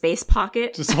like his space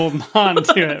pocket. Just holding on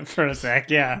to it for a sec,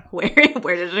 yeah. Where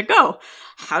did it go?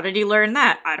 How did he learn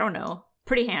that? I don't know.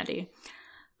 Pretty handy.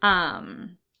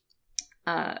 Momoshiki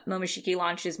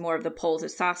launches more of the poles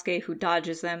at Sasuke, who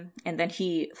dodges them, and then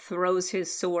he throws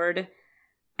his sword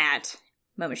at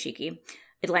Momoshiki.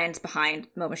 It lands behind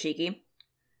Momoshiki,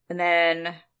 and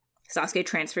then Sasuke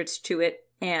transfers to it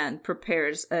and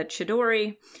prepares a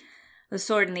Chidori. The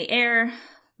sword in the air,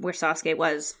 where Sasuke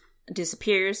was,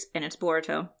 disappears, and it's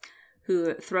Boruto,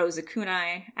 who throws a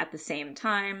kunai at the same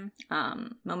time.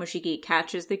 Momoshiki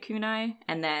catches the kunai,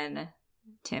 and then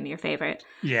Tim, your favorite.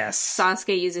 Yes.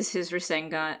 Sasuke uses his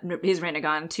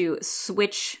Rinnegan to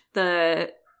switch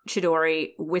the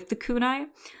Chidori with the kunai.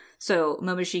 So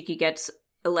Momoshiki gets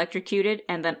electrocuted,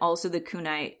 and then also the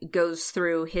kunai goes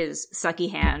through his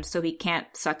sucky hand, so he can't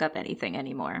suck up anything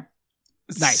anymore.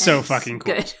 Nice. So fucking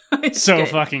cool. Good. So good.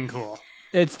 fucking cool.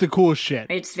 It's the cool shit.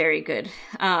 It's very good.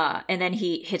 And then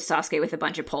he hits Sasuke with a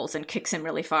bunch of poles and kicks him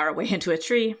really far away into a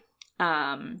tree.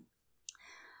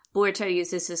 Boruto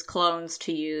uses his clones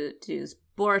to use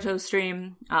Boruto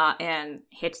Stream and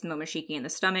hits Momoshiki in the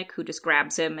stomach, who just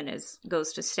grabs him and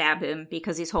goes to stab him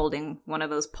because he's holding one of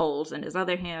those poles in his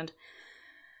other hand.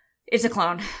 It's a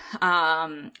clone.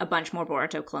 A bunch more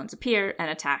Boruto clones appear and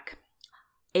attack.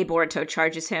 A Boruto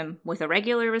charges him with a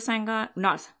regular Rasengan.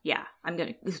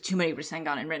 Too many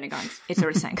Rasengan and Rinnegans. It's a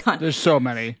Rasengan. There's so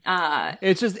many.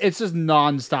 It's just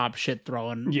nonstop shit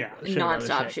throwing. Yeah.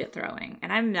 Nonstop shit throwing.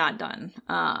 And I'm not done.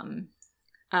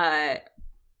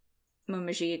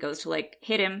 Momoshiki goes to like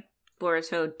hit him.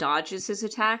 Boruto dodges his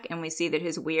attack, and we see that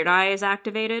his weird eye is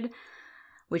activated,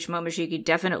 which Momoshiki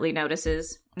definitely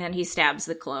notices. And he stabs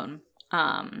the clone.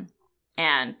 And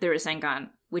the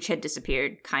Rasengan, which had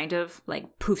disappeared, kind of,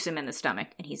 like, poofs him in the stomach,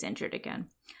 and he's injured again.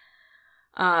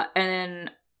 And then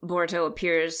Boruto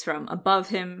appears from above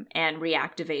him and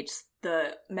reactivates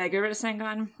the Mega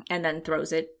Rasengan, and then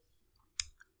throws it.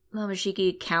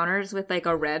 Momoshiki counters with, like,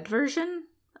 a red version.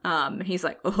 And he's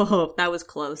like, oh, that was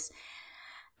close.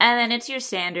 And then it's your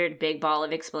standard big ball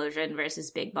of explosion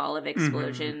versus big ball of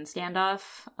explosion standoff.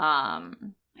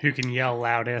 Who can yell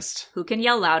loudest? Who can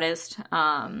yell loudest?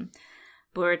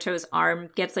 Boruto's arm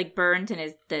gets like burned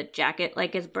and the jacket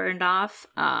like is burned off.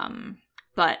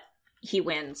 But he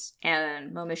wins,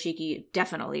 and Momoshiki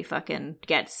definitely fucking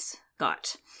gets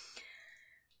got.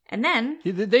 And then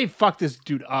they fucked this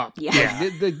dude up. Yeah.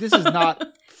 This is not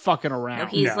fucking around. No,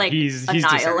 he's like he's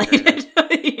annihilated.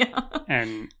 Yeah.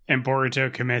 And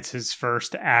Boruto commits his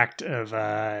first act of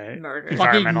Murder. environmental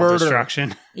Fucking murder.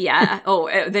 destruction. Yeah. Oh,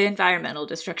 the environmental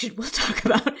destruction we'll talk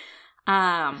about.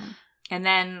 And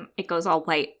then it goes all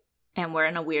white, and we're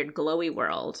in a weird glowy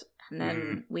world. And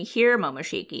then we hear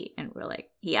Momoshiki, and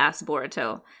he asks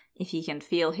Boruto if he can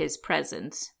feel his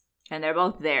presence. And they're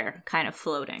both there, kind of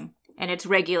floating. And it's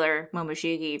regular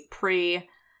Momoshiki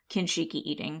pre-Kinshiki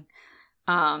eating.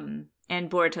 And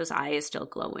Boruto's eye is still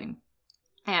glowing.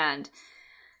 And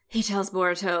he tells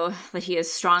Boruto that he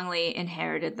has strongly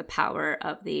inherited the power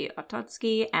of the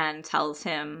Ototsuki, and tells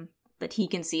him that he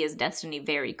can see his destiny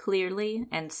very clearly,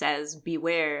 and says,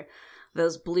 "Beware,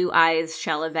 those blue eyes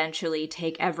shall eventually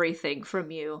take everything from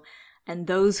you, and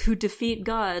those who defeat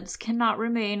gods cannot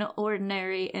remain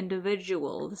ordinary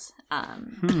individuals."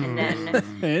 And then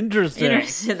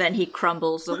Interesting. then he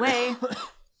crumbles away.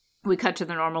 We cut to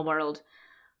the normal world.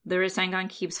 The Rasengan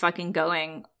keeps fucking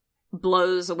going,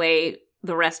 blows away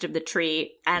the rest of the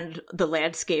tree and the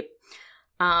landscape.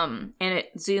 And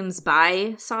it zooms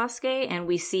by Sasuke, and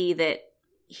we see that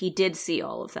he did see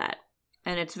all of that.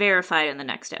 And it's verified in the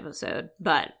next episode,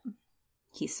 but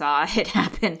he saw it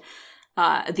happen.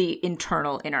 The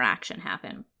internal interaction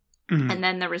happen. And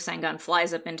then the Rasengan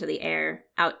flies up into the air,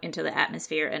 out into the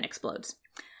atmosphere, and explodes.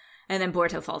 And then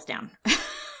Boruto falls down.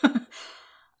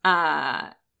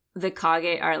 The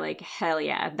Kage are like, hell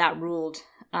yeah, that ruled.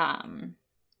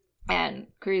 And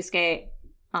Kurisuke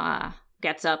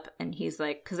gets up, and he's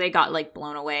like, because they got like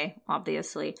blown away,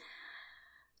 obviously,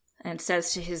 and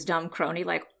says to his dumb crony,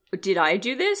 like, "Did I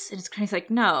do this?" And his crony's like,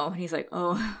 "No." And he's like,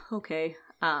 "Oh, okay."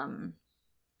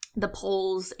 The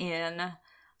poles in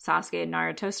Sasuke and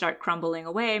Naruto start crumbling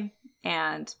away,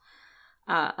 and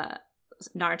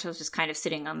Naruto's just kind of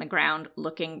sitting on the ground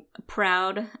looking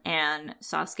proud, and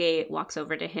Sasuke walks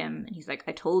over to him, and he's like,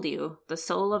 "I told you, the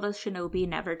soul of a shinobi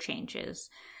never changes."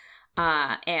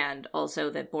 And also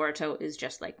that Boruto is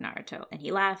just like Naruto, and he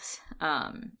laughs.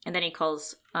 And then he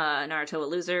calls Naruto a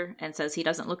loser and says he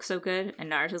doesn't look so good,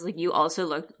 and Naruto's like, "You also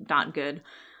look not good."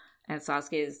 And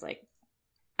Sasuke is like,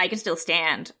 "I can still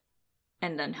stand,"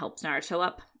 and then helps Naruto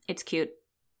up. It's cute.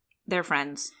 They're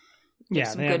friends.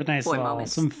 Yeah, they have a nice little,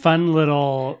 moments. some fun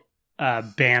little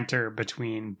banter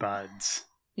between buds.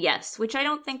 Yes, which I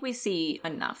don't think we see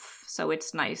enough, so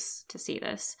it's nice to see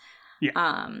this.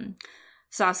 Yeah.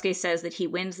 Sasuke says that he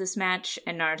wins this match,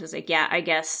 and Naruto's like, "Yeah, I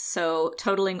guess. So,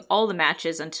 totaling all the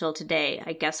matches until today,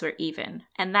 I guess we're even."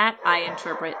 And that I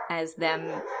interpret as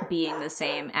them being the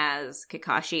same as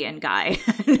Kakashi and Guy,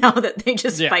 now that they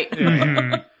just fight.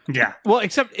 Yeah. Well,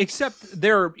 except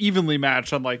they're evenly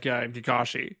matched, unlike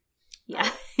Kakashi.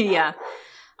 Yeah.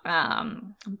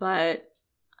 But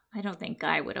I don't think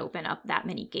Guy would open up that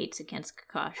many gates against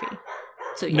Kakashi.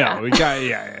 So, yeah. No, we got,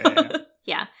 yeah.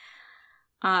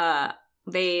 Yeah.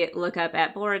 They look up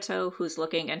at Boruto, who's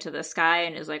looking into the sky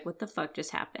and is like, "What the fuck just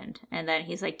happened?" And then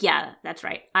he's like, "Yeah, that's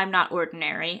right. I'm not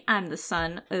ordinary. I'm the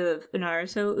son of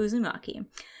Naruto Uzumaki." And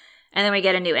then we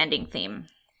get a new ending theme,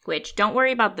 which, don't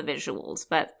worry about the visuals,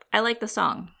 but I like the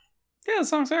song. Yeah, the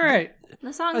song's all right.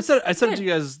 The song. I said it to you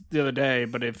guys the other day,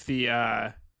 but if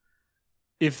the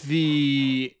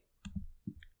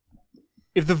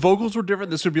vocals were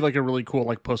different, this would be like a really cool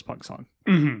like post-punk song.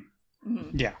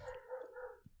 Yeah.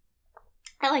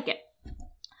 I like it.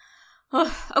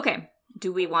 Oh, okay.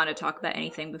 Do we want to talk about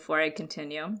anything before I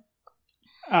continue?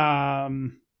 This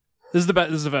is the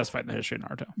best. This is the best fight in the history of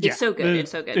Naruto. It's so good.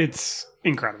 It's so good. It's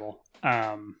incredible.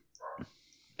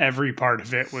 Every part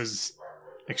of it was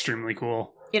extremely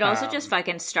cool. It also just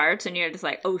fucking starts, and you're just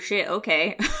like, "Oh shit,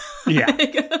 okay." Yeah.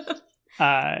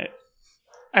 I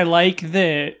like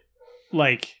that.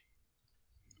 Like,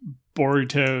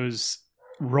 Boruto's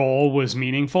role was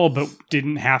meaningful, but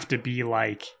didn't have to be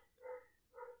like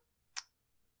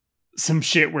some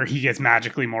shit where he gets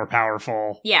magically more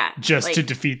powerful. Yeah. Just to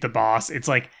defeat the boss. It's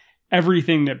like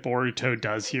everything that Boruto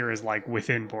does here is like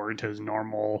within Boruto's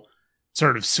normal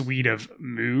sort of suite of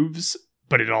moves,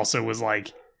 but it also was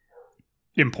like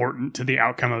important to the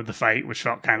outcome of the fight, which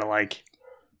felt kind of like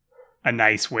a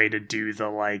nice way to do the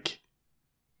like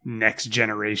next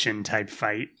generation type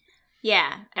fight.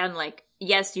 Yeah, and like,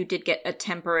 yes, you did get a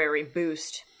temporary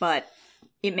boost, but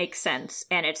it makes sense,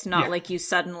 and it's not like you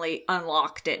suddenly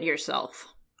unlocked it yourself.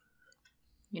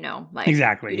 You know, like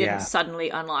exactly, you didn't suddenly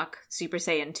unlock Super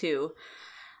Saiyan 2.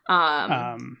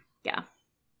 Yeah.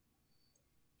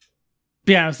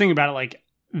 I was thinking about it like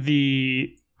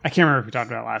I can't remember if we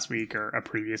talked about it last week or a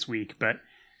previous week, but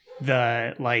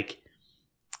the like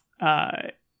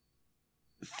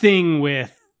thing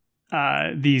with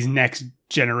these next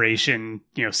generation,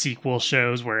 you know, sequel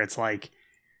shows where it's like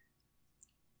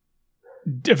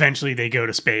eventually they go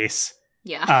to space.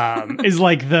 Yeah. Is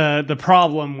like the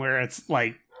problem where it's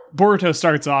like Boruto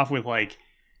starts off with like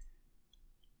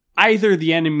either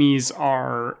the enemies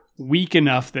are weak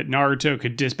enough that Naruto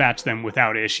could dispatch them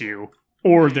without issue,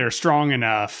 or they're strong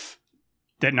enough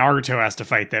that Naruto has to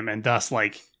fight them, and thus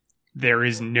like there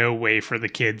is no way for the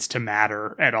kids to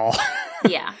matter at all.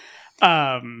 Yeah.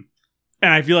 And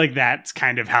I feel like that's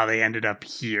kind of how they ended up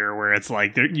here, where it's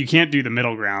like you can't do the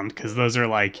middle ground because those are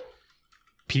like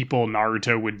people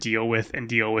Naruto would deal with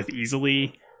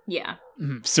easily. Yeah.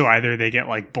 So either they get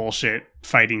like bullshit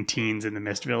fighting teens in the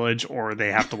Mist Village, or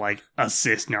they have to like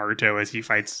assist Naruto as he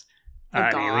fights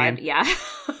an alien. Yeah.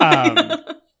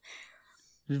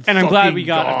 And I'm glad we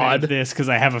got a bit of this because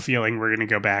I have a feeling we're going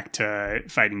to go back to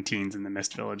fighting teens in the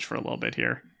Mist Village for a little bit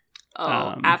here.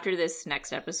 Oh, after this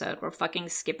next episode, we're fucking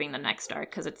skipping the next arc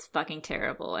because it's fucking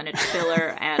terrible and it's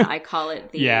filler, and I call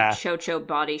it the Chocho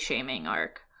body shaming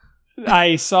arc.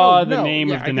 I saw the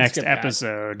name of the next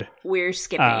episode. We're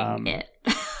skipping it.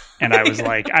 And I was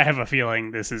like, I have a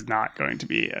feeling this is not going to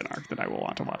be an arc that I will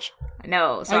want to watch.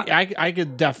 No. So I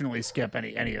could definitely skip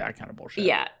any of that kind of bullshit.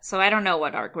 Yeah. So I don't know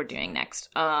what arc we're doing next.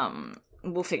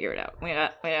 We'll figure it out. We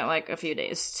got like a few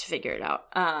days to figure it out.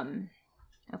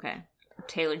 Okay.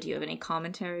 Taylor, do you have any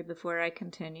commentary before I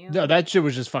continue? No, that shit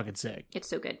was just fucking sick. It's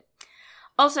so good.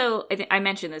 Also, I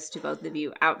mentioned this to both of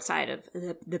you outside of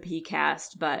the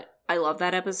PCast, but I love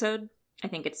that episode. I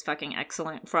think it's fucking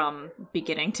excellent from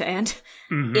beginning to end.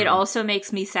 Mm-hmm. It also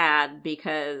makes me sad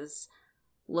because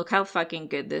look how fucking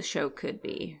good this show could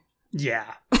be.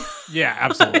 Yeah. Yeah,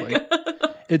 absolutely.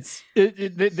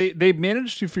 They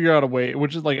managed to figure out a way,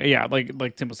 which is like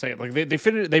Tim was saying, like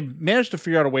they managed to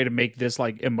figure out a way to make this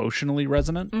like emotionally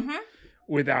resonant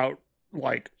without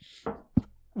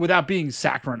being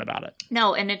saccharine about it.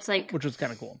 No, and it's like, which was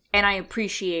kind of cool. And I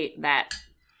appreciate that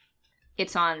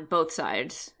it's on both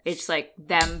sides. It's like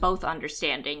them both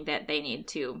understanding that they need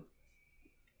to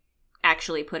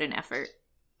actually put an effort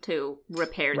to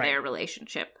repair their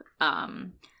relationship.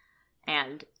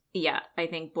 And yeah, I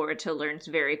think Boruto learns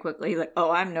very quickly, like, oh,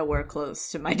 I'm nowhere close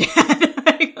to my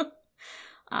dad.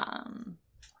 And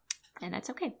that's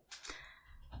okay.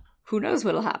 Who knows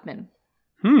what'll happen?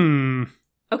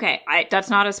 Okay, that's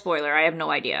not a spoiler. I have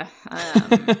no idea.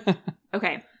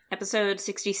 Okay, episode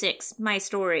 66, My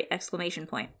Story, !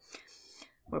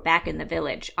 We're back in the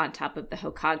village on top of the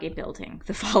Hokage building.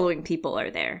 The following people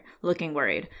are there, looking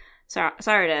worried.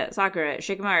 Sarada, Sakura,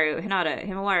 Shikamaru, Hinata,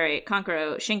 Himawari,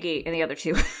 Kankuro, Shinki, and the other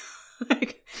two.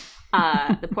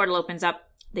 The portal opens up.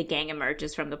 The gang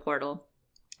emerges from the portal.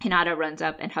 Hinata runs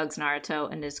up and hugs Naruto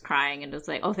and is crying and is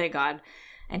like, oh, thank God.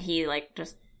 And he like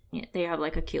just, they have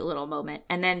like a cute little moment.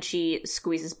 And then she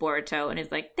squeezes Boruto and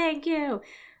is like, thank you.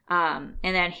 And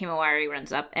then Himawari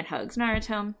runs up and hugs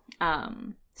Naruto.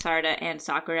 Sarada and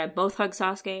Sakura both hug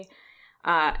Sasuke.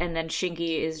 And then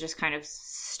Shinki is just kind of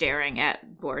staring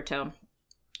at Boruto.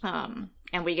 And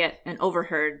we get an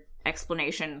overheard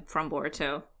explanation from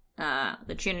Boruto.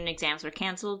 The Chunin exams are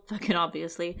canceled, fucking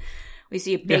obviously. We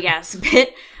see a big ass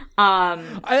pit.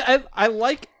 I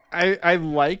like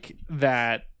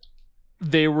that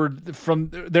they were from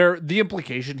there. The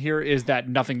implication here is that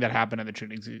nothing that happened in the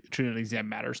Chunin exam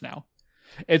matters now.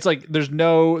 It's like they're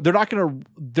not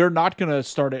gonna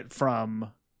start it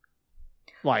from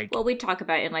like. Well, we talk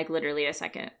about it in like literally a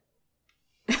second.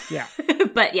 Yeah.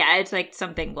 But yeah, it's like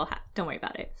something will happen. Don't worry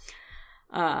about it.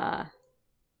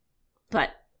 But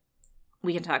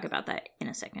we can talk about that in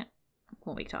a second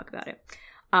when we talk about it.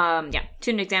 Yeah,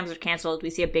 Chunin exams are canceled. We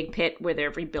see a big pit where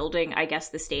they're rebuilding, I guess,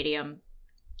 the stadium.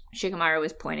 Shikamaru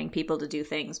is pointing people to do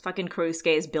things. Fucking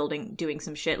Kurusuke is doing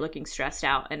some shit, looking stressed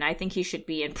out, and I think he should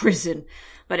be in prison,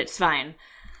 but it's fine.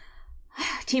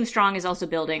 Team Strong is also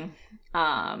building.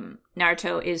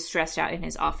 Naruto is stressed out in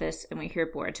his office, and we hear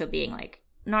Boruto being like,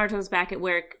 Naruto's back at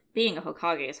work. Being a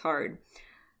Hokage is hard.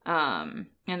 And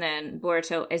then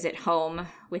Boruto is at home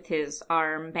with his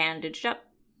arm bandaged up,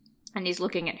 and he's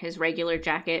looking at his regular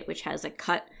jacket, which has a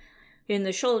cut in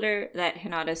the shoulder that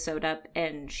Hinata sewed up,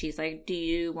 and she's like, do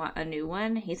you want a new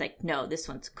one? He's like, no, this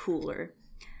one's cooler.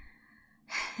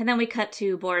 And then we cut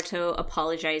to Boruto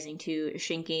apologizing to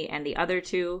Shinki and the other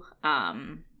two,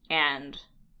 and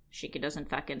Shiki doesn't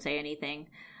fucking say anything.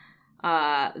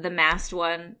 The masked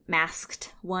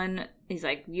one, he's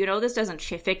like, this doesn't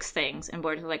fix things. And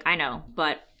Boruto's like, I know,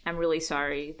 but I'm really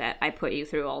sorry that I put you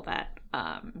through all that.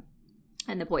 And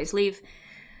the boys leave.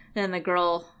 Then the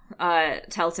girl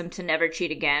tells him to never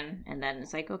cheat again. And then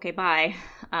it's like, okay, bye.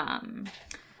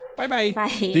 Bye.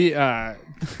 Bye.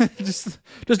 Just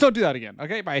don't do that again.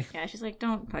 Okay, bye. Yeah, she's like,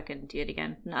 don't fucking do it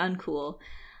again. Uncool.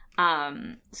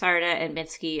 Sarada and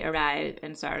Mitsuki arrive,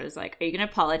 and Sarada's like, are you gonna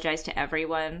apologize to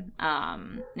everyone?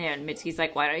 And Mitsuki's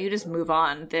like, why don't you just move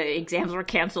on? The exams were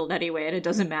canceled anyway, and it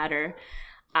doesn't matter.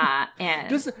 And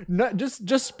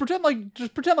just pretend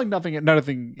like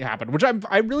nothing happened, which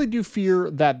I really do fear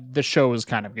that the show is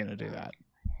kind of gonna do that.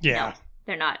 Yeah. No,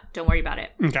 they're not. Don't worry about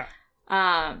it. Okay.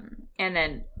 And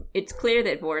then it's clear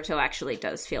that Boruto actually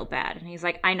does feel bad, and he's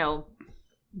like, I know,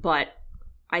 but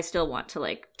I still want to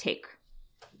like take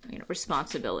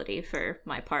responsibility for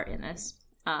my part in this.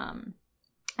 And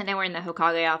then we're in the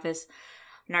Hokage office.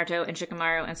 Naruto and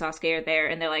Shikamaru and Sasuke are there,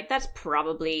 and they're like, that's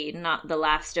probably not the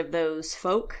last of those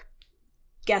folk.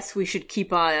 Guess we should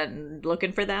keep on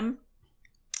looking for them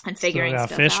and figuring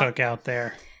stuff out. Fishhook out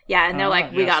there. Yeah, and they're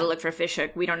like, we gotta look for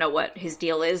Fishhook. We don't know what his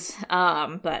deal is,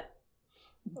 but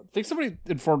I think somebody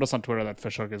informed us on Twitter that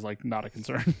Fishhook is like not a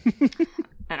concern.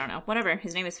 I don't know. Whatever.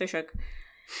 His name is Fishhook.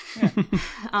 Yeah.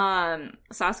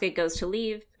 Sasuke goes to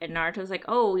leave, and Naruto's like,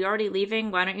 oh, you're already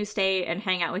leaving? Why don't you stay and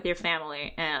hang out with your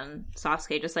family? And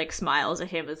Sasuke just like smiles at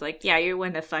him, is like, yeah, you're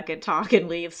one to fucking talk, and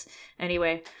leaves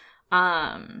anyway.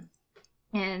 And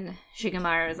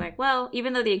Shikamaru is like, well,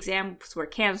 even though the exams were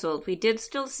canceled, we did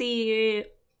still see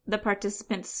the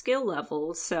participants' skill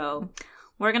levels, so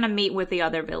we're gonna meet with the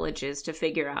other villages to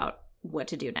figure out what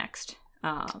to do next.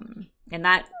 And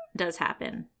that does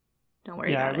happen. Don't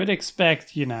worry about it. Yeah, I would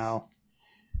expect,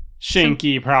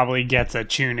 Shinky probably gets a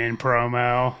tune-in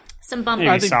promo. Some bumping.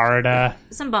 Maybe Sarada.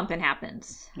 Some bumping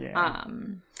happens. Yeah.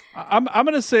 I'm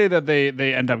gonna say that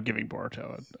they end up giving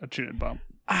Boruto a tune-in bump.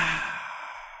 I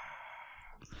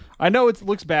know it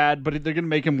looks bad, but they're gonna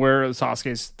make him wear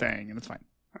Sasuke's thing, and it's fine.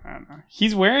 I don't know.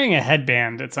 He's wearing a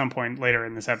headband at some point later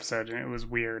in this episode, and it was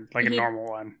weird, like a normal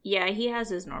one. Yeah, he has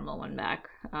his normal one back.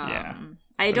 Yeah,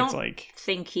 I don't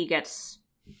think he gets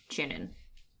Chunin.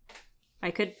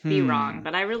 I could be wrong,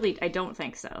 but I don't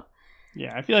think so.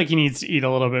 Yeah, I feel like he needs to eat a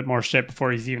little bit more shit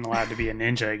before he's even allowed to be a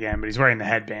ninja again, but he's wearing the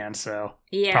headband, so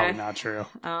probably not true.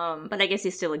 But I guess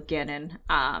he's still a Genin.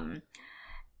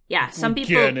 Yeah, some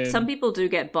people do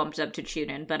get bumped up to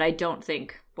Chunin, but I don't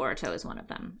think Boruto is one of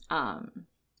them.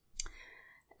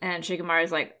 And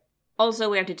Shikamaru's like, also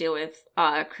we have to deal with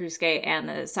Krusuke and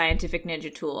the scientific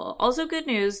ninja tool. Also good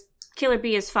news, Killer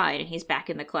Bee is fine, and he's back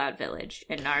in the Cloud Village.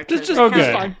 And Naruto's like,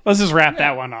 good. Let's just wrap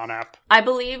that one on up. I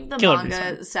believe the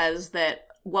manga says that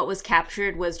what was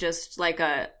captured was just like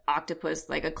a octopus,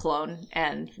 like a clone,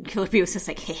 and Killer Bee was just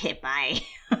like, hey, bye.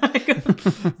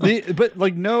 But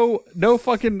like no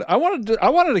fucking. I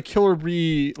wanted a Killer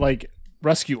Bee like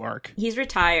rescue arc. He's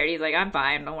retired. He's like, I'm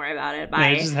fine. Don't worry about it. Bye.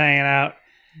 Yeah, he's just hanging out.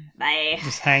 Bye.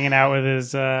 Just hanging out with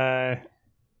his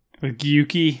with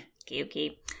Gyuki.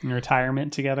 Gyuki. In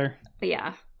retirement together. But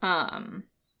yeah.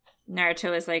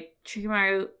 Naruto is like,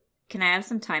 Shikamaru, can I have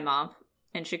some time off?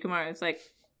 And Shikamaru is like,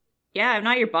 yeah, I'm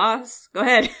not your boss. Go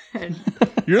ahead.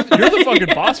 You're the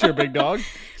fucking boss here, big dog.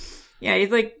 Yeah,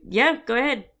 he's like, yeah, go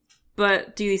ahead.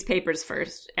 But do these papers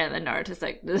first. And then Naruto's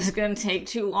like, this is going to take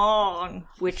too long.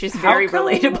 Which is very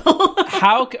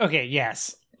relatable. Okay,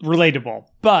 yes. Relatable.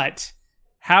 But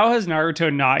how has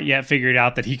Naruto not yet figured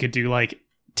out that he could do like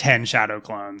 10 shadow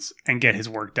clones and get his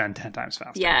work done 10 times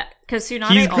faster? Yeah, because Tsunade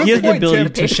he has the ability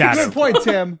to shadow. Good point,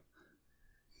 Tim.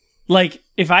 Like,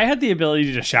 if I had the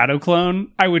ability to shadow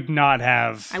clone, I would not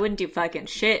have. I wouldn't do fucking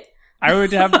shit. I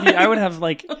would have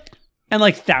like, and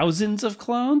like thousands of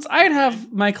clones. I'd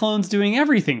have my clones doing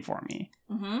everything for me.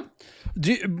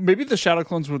 Mm-hmm. Maybe the shadow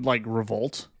clones would like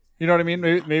revolt. You know what I mean?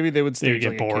 Maybe they would stay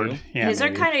get bored. Yeah, these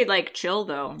are kind of like chill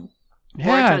though.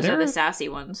 Yeah, Boruto's are the sassy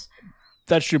ones.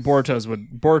 That's true. Boruto's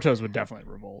would definitely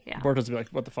revolt. Yeah. Boruto's would be like,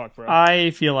 what the fuck, bro?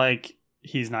 I feel like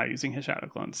he's not using his shadow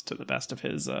clones to the best of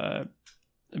his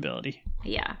ability.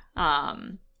 Yeah.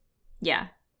 Yeah.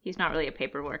 He's not really a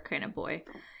paperwork kind of boy.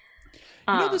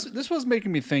 This was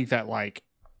making me think that like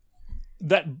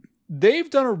that they've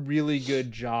done a really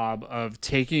good job of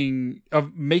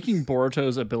making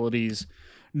Boruto's abilities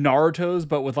Naruto's,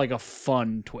 but with like a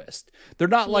fun twist. They're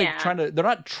not like they're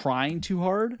not trying too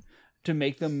hard to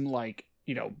make them like,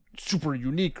 super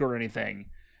unique or anything.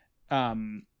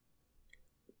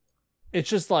 It's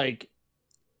just like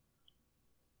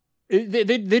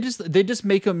They just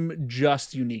make them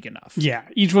just unique enough. Yeah,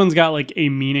 each one's got like a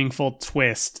meaningful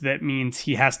twist that means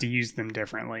he has to use them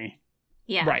differently.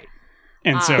 Yeah. Right.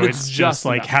 And so But it's it's just just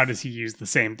like, enough. how does he use the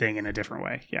same thing in a different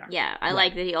way? Yeah. Yeah, I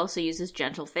like that he also uses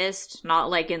Gentle Fist, not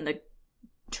like in the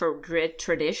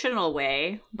traditional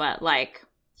way, but like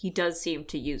he does seem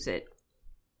to use it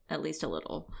at least a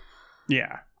little.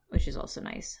 Yeah. Which is also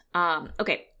nice.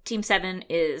 Okay, Team 7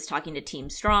 is talking to Team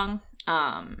Strong,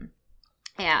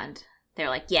 and they're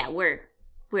like, yeah, we're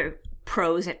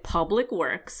pros at public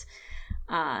works.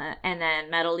 And then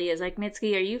Metal Lee is like,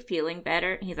 Mitsuki, are you feeling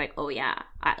better? And he's like, oh yeah,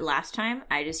 last time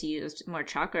I just used more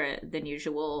chakra than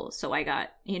usual, so I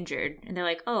got injured. And they're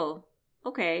like, oh,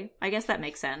 okay, I guess that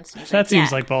makes sense. That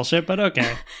seems like bullshit, but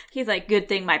okay. He's like, good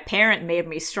thing my parent made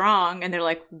me strong. And they're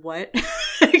like, what?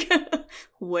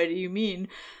 What do you mean?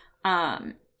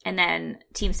 And then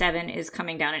Team 7 is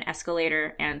coming down an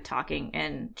escalator and talking,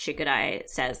 and Shikadai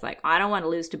says, like, I don't want to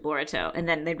lose to Boruto. And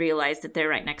then they realize that they're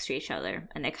right next to each other,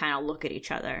 and they kind of look at each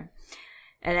other.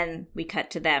 And then we cut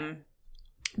to them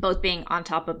both being on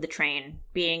top of the train,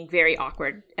 being very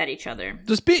awkward at each other.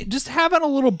 Just having a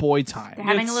little boy time. They're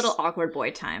having a little awkward boy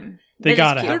time. They It is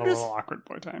gotta cute. have a little awkward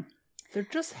boy time. They're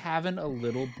just having a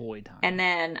little boy time. And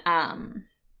then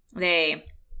they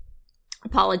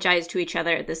apologize to each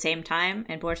other at the same time,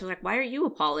 and Boruto's like, why are you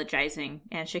apologizing?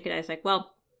 And Shikadai's like,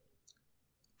 well,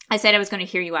 I said I was going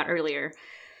to hear you out earlier,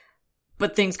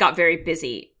 but things got very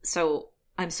busy, so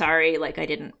I'm sorry, like, I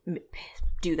didn't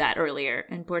do that earlier.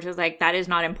 And Boruto's like, that is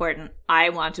not important, I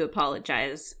want to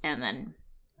apologize. And then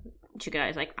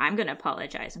Shikadai's like, I'm going to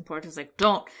apologize. And Boruto's like,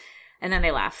 don't. And then they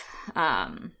laugh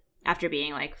after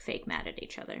being like fake mad at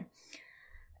each other.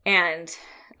 And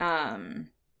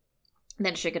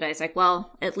then Shikadai's like,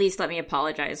 well, at least let me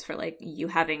apologize for, like, you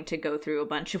having to go through a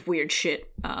bunch of weird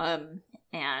shit.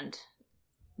 And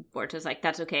Boruto's like,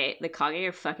 that's okay. The Kage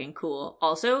are fucking cool.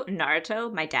 Also,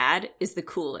 Naruto, my dad, is the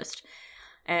coolest.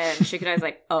 And Shikadai's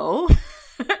like, oh,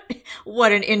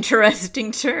 what an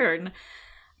interesting turn.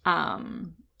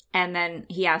 And then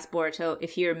he asks Boruto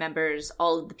if he remembers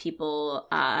all of the people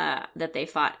that they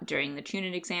fought during the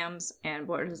Chunin exams. And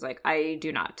Boruto's like, I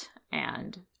do not.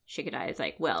 And Shikadai is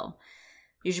like, well,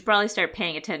 you should probably start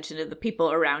paying attention to the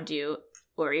people around you,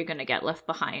 or you're going to get left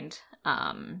behind.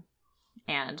 And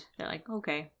they're like,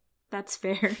 okay, that's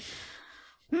fair.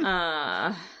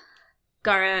 Gaara,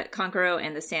 Kankuro,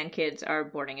 and the Sand Kids are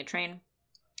boarding a train.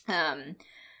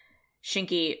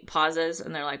 Shinki pauses,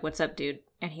 and they're like, what's up, dude?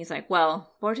 And he's like,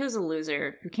 well, Boruto's a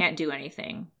loser who can't do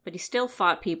anything, but he still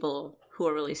fought people who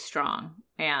are really strong.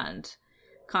 And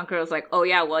Kankuro's like, oh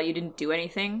yeah, well, you didn't do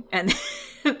anything. And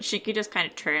Shinki just kind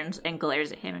of turns and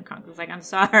glares at him, and Kankuro's like, I'm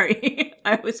sorry,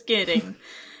 I was kidding.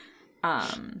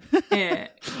 I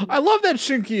love that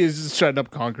Shinki is just shutting up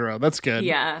Kankuro. That's good.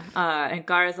 Yeah. And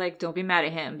Gaara's like, don't be mad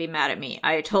at him, be mad at me.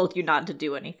 I told you not to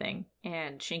do anything.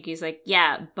 And Shinki's like,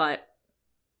 yeah, but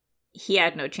he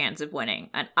had no chance of winning,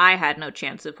 and I had no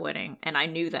chance of winning, and I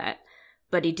knew that,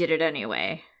 but he did it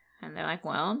anyway. And they're like,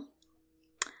 well,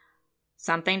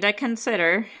 something to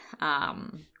consider.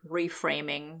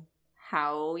 Reframing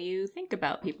how you think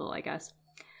about people, I guess.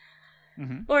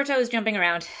 Mm-hmm. Boruto is jumping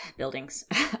around buildings.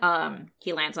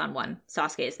 He lands on one.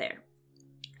 Sasuke is there.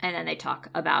 And then they talk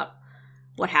about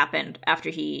what happened after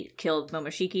he killed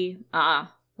Momoshiki.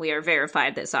 We are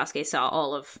verified that Sasuke saw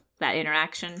all of that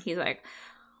interaction. He's like,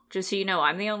 just so you know,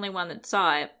 I'm the only one that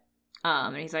saw it.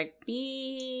 And he's like,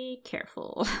 be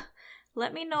careful.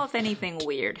 Let me know if anything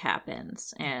weird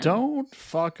happens. And don't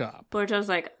fuck up. Boruto's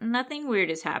like, nothing weird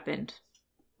has happened,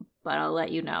 but I'll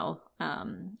let you know.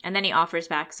 And then he offers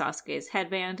back Sasuke's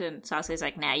headband, and Sasuke's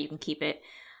like, nah, you can keep it.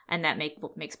 And that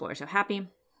makes Boruto happy.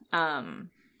 And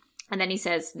then he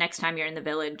says, next time you're in the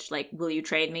village, like, will you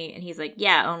trade me? And he's like,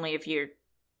 yeah, only if you're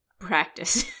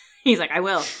practice. He's like, I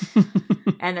will.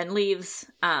 And then leaves.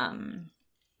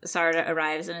 Sarada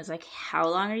arrives and is like, how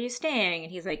long are you staying?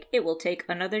 And he's like, it will take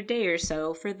another day or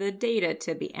so for the data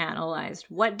to be analyzed.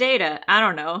 What data? I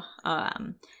don't know.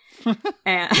 And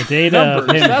the data of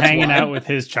him hanging out with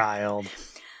his child.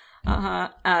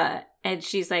 And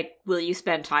she's like, will you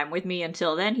spend time with me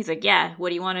until then? He's like, yeah, what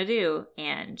do you want to do?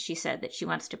 And she said that she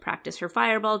wants to practice her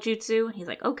fireball jutsu. And he's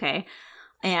like, okay.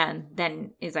 And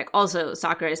then he's like, also,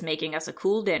 Sakura is making us a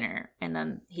cool dinner. And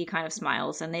then he kind of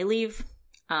smiles and they leave.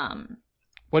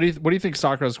 What do you think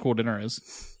Sakura's cool dinner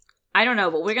is? I don't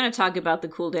know, but we're going to talk about the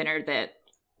cool dinner that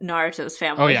Naruto's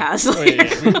family has. We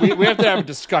have to have a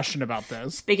discussion about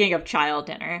this. Speaking of child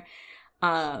dinner.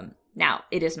 Now,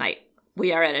 it is night.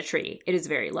 We are at a tree. It is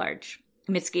very large.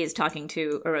 Mitsuki is talking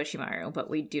to Orochimaru, but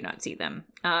we do not see them.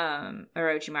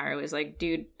 Orochimaru is like,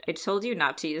 dude, I told you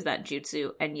not to use that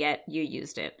jutsu, and yet you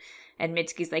used it. And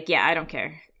Mitsuki's like, yeah, I don't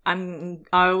care. I'm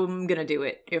gonna do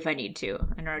it if I need to.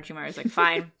 And Orochimaru's like,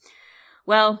 fine.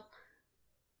 Well,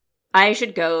 I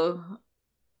should go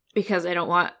because I don't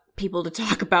want people to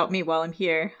talk about me while I'm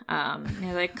here. And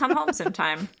he's like, come home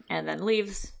sometime, and then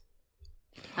leaves.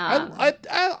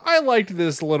 I liked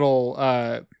this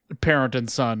little parent and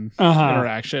son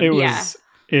interaction.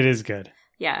 It is good.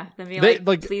 Yeah, then be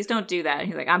like, please don't do that. And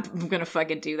he's like, I'm gonna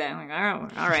fucking do that. I'm like,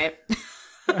 oh, all right.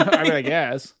 I mean, I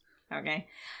guess. Okay,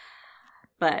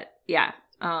 but yeah,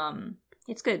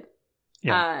 it's good.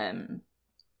 Yeah.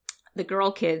 The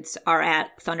girl kids are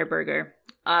at Thunderburger,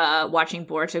 watching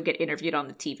Boruto get interviewed on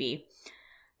the TV.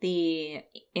 The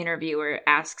interviewer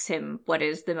asks him what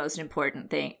is the most important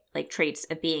thing, like traits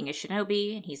of being a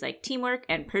shinobi, and he's like teamwork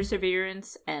and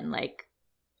perseverance and like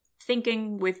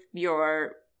thinking with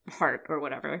your heart or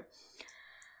whatever.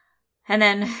 And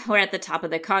then we're at the top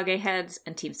of the Kage heads,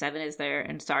 and Team 7 is there,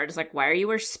 and Star is like, why are you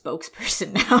our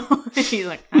spokesperson now? And he's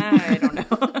like, I don't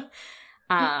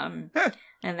know.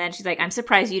 And then she's like, I'm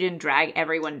surprised you didn't drag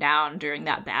everyone down during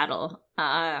that battle.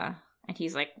 And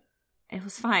he's like, it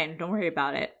was fine, don't worry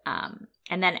about it.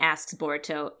 And then asks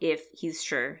Boruto if he's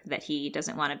sure that he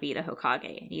doesn't want to be the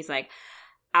Hokage. And he's like,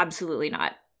 absolutely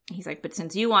not. He's like, but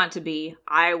since you want to be,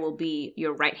 I will be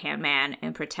your right-hand man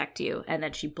and protect you. And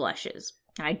then she blushes.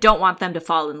 And I don't want them to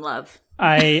fall in love.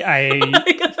 I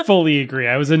fully agree.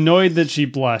 I was annoyed that she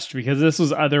blushed because this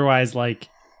was otherwise like,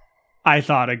 I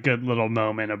thought a good little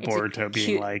moment of Boruto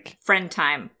being like, friend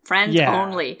time, friend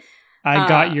only. I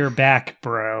got your back,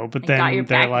 bro. But then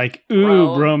they're like, ooh,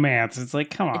 bro. Romance. It's like,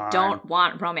 come on. I don't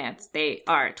want romance. They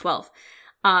are 12.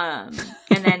 And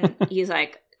then he's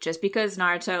like, just because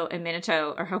Naruto and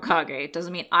Minato are Hokage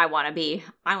doesn't mean I want to be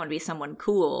someone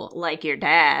cool like your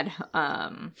dad.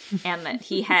 And that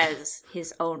he has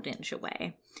his own ninja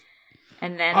way.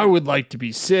 And then I would like to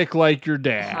be sick like your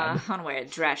dad. I want to wear a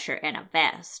dress shirt and a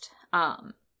vest.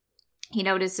 He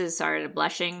notices Sarada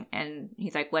blushing, and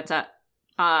he's like, what's up?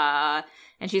 And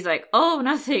she's like, oh,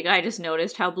 nothing. I just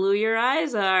noticed how blue your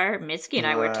eyes are. Mitsuki and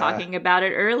I were talking about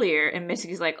it earlier. And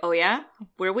Mitsuki's like, oh yeah?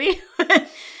 Were we?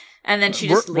 And then she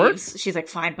just leaves. She's like,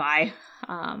 fine, bye.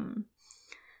 And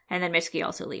then Mitsuki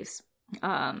also leaves.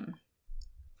 Boruto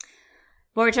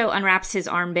unwraps his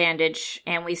arm bandage,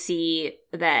 and we see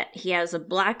that he has a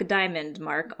black diamond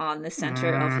mark on the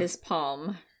center of his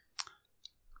palm.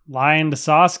 Lying to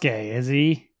Sasuke, is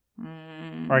he?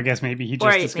 Or I guess maybe he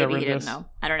just discovered maybe he this. Didn't know.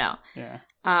 I don't know. Yeah.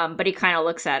 But he kind of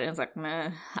looks at it and is like,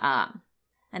 meh.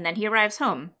 And then he arrives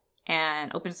home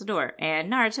and opens the door.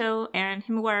 And Naruto and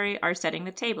Himawari are setting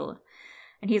the table.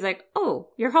 And he's like, oh,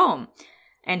 you're home.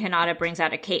 And Hinata brings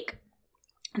out a cake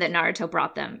that Naruto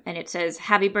brought them. And it says,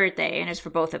 happy birthday. And it's for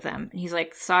both of them. And he's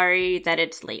like, sorry that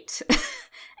it's late.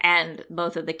 And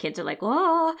both of the kids are like,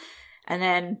 oh. And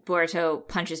then Boruto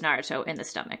punches Naruto in the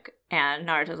stomach. And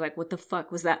Naruto's like, what the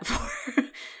fuck was that for?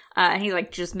 And he's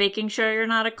like, just making sure you're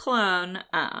not a clone.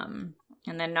 And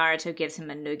then Naruto gives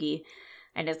him a noogie.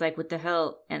 And is like, what the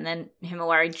hell? And then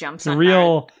Himawari jumps on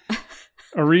Naruto.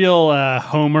 A real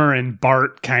Homer and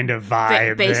Bart kind of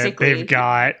vibe that they've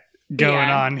got going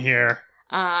on here.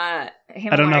 I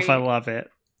don't know if I love it.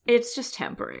 It's just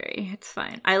temporary. It's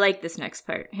fine. I like this next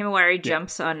part. Himawari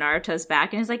jumps on Naruto's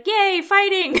back and is like, yay,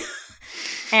 fighting!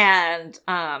 And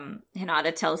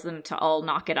Hinata tells them to all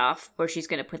knock it off or she's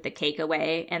going to put the cake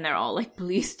away. And they're all like,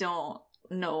 please don't.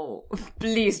 No,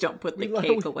 please don't put the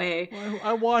cake away.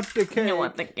 I want the cake. I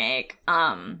want the cake.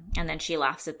 And then she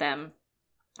laughs at them.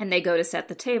 And they go to set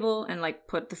the table and, like,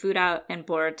 put the food out. And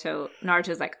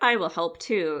Naruto's like, I will help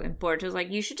too. And Boruto's like,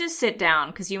 you should just sit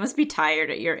down because you must be tired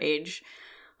at your age.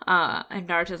 And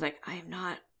Naruto's like, I am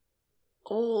not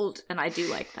old. And I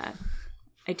do like that.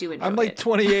 I do enjoy it. I'm like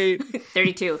 28.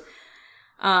 32.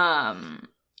 And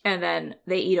then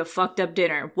they eat a fucked up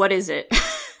dinner. What is it?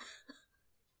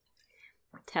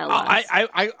 Tell us.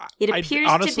 It appears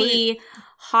honestly, to be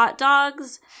hot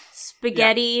dogs,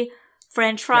 spaghetti,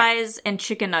 French fries, and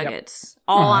chicken nuggets.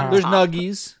 All on There's top.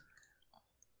 nuggies.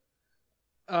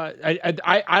 I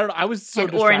don't know. I was so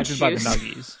distracted by the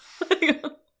nuggies.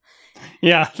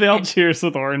 Yeah, they all cheers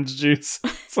with orange juice.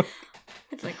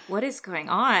 It's like, what is going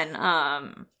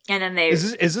on? And then they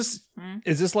is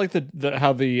this like the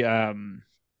how the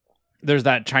there's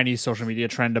that Chinese social media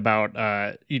trend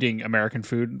about eating American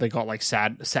food. They call it like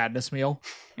sadness meal.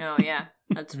 Oh yeah,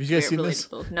 that's have you guys seen this?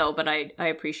 No, but I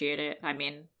appreciate it. I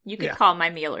mean, you could call my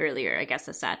meal earlier, I guess,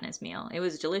 a sadness meal. It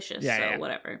was delicious,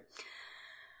 whatever.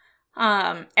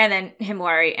 And then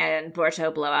Himawari and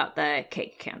Boruto blow out the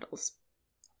cake candles.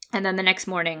 And then the next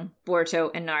morning,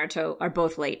 Boruto and Naruto are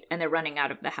both late, and they're running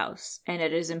out of the house. And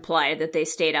it is implied that they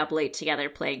stayed up late together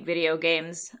playing video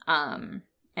games. And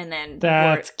then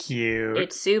that's cute.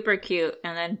 It's super cute.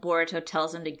 And then Boruto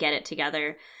tells him to get it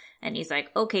together. And he's like,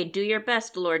 okay, do your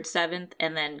best, Lord Seventh.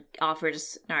 And then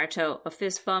offers Naruto a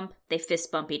fist bump. They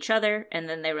fist bump each other, and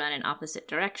then they run in opposite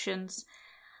directions.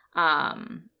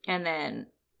 And then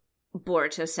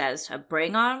Boruto says to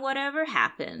bring on whatever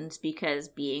happens, because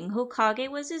being Hokage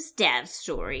was his dad's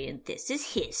story, and this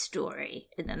is his story.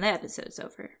 And then the episode's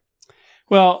over.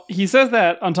 Well, he says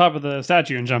that on top of the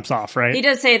statue and jumps off, right? He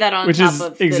does say that on Which top is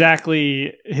of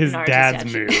exactly his Naruto dad's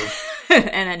statue. move. And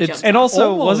then jumps And off.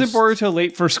 also, Almost. wasn't Boruto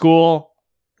late for school?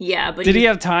 Yeah, but Did he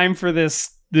have time for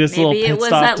this little Maybe it pit was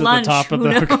stop at to lunch. the top of Who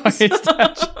the knows? Hokage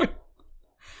statue?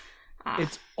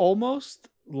 It's almost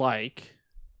like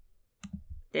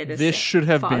They're the this same should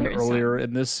have father been and son. earlier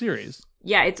in this series.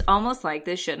 Yeah, it's almost like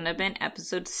this shouldn't have been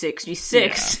episode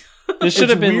 66. This should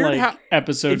It's have been weird like how-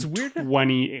 episode it's weird how-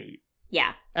 28.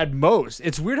 Yeah. At most,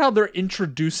 it's weird how they're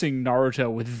introducing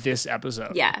Naruto with this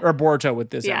episode. Yeah. Or Boruto with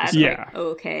this Yeah, it's episode. Yeah. like,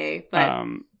 okay. But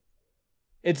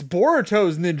It's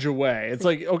Boruto's ninja way. It's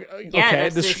like, okay, Yeah, okay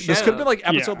that's this the could have show. been like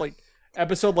Yeah.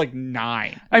 episode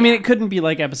 9. I mean, it couldn't be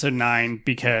like episode 9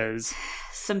 because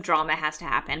some drama has to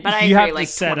happen. But I you agree, have like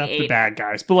to set up 28. the bad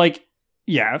guys. But like,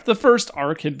 yeah, if the first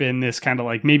arc had been this kind of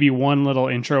like maybe one little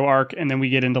intro arc, and then we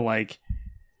get into like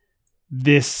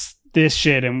this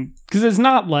shit, and because it's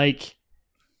not like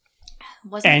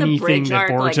Wasn't the anything bridge that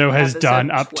arc, like, Boruto has episode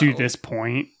done up to 12? this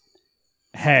point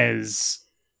has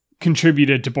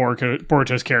contributed to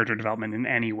Boruto's character development in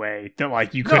any way that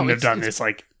like you couldn't have it's- done it's- this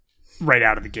like right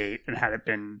out of the gate and had it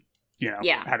been,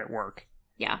 Yeah. had it work.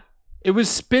 Yeah. It was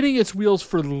spinning its wheels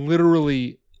for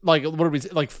literally like what did we say,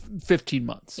 like 15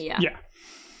 months. Yeah. Yeah.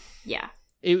 Yeah.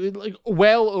 It like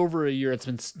well over a year. It's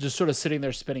been just sort of sitting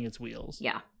there spinning its wheels.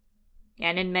 Yeah.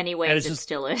 And in many ways, it's it just-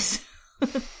 still is.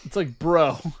 It's like,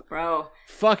 bro, Bro.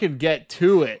 fucking get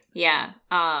to it. Yeah.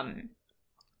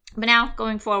 But now,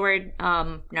 going forward,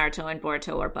 Naruto and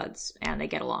Boruto are buds, and they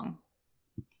get along.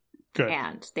 Good.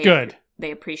 And they Good. They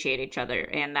appreciate each other,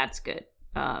 and that's good.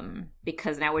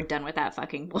 Because now we're done with that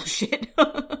fucking bullshit.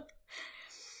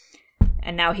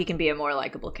 And now he can be a more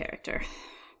likable character.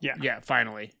 Yeah,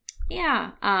 finally.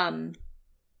 Yeah.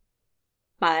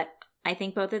 But I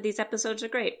think both of these episodes are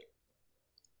great.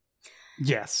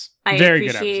 Yes. I Very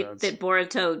good appreciate episodes. that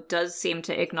Boruto does seem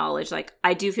to acknowledge, like,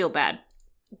 I do feel bad.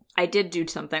 I did do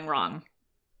something wrong.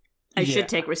 I Yeah. should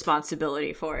take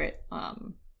responsibility for it.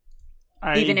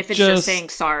 I Even if it's just saying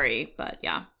sorry, but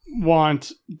yeah.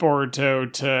 want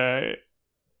Boruto to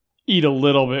eat a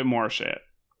little bit more shit.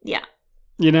 Yeah.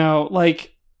 You know,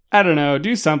 like, I don't know,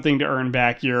 do something to earn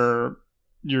back your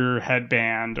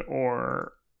headband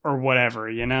or whatever,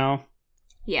 you know?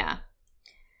 Yeah.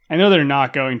 I know they're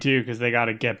not going to because they got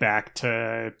to get back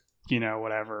to,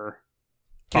 whatever.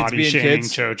 Kids body being shaming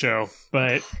kids. Chocho.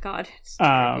 But God, it's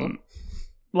terrible.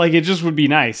 like it just would be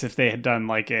nice if they had done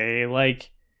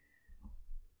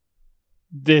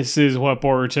this is what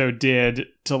Boruto did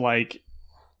to whatever.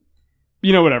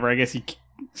 I guess he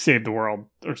saved the world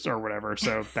or whatever.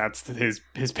 So that's his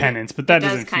penance. But that it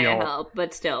does doesn't kind of feel. help,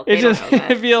 but still, It they don't just know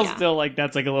that. it feels Yeah. still like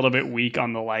that's like a little bit weak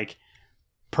on the like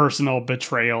personal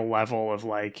betrayal level of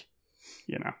like,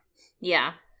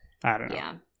 Yeah. I don't know.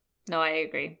 Yeah. No, I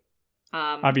agree.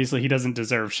 Obviously, he doesn't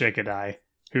deserve Shikadai,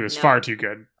 who is No. far too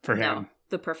good for No, him.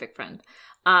 the perfect friend.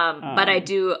 But I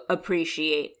do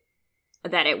appreciate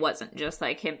that it wasn't just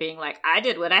like him being like, I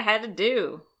did what I had to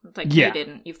do. It's like, Yeah. you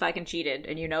didn't. You fucking cheated,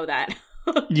 and you know that.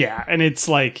 Yeah, and it's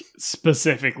like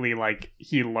specifically like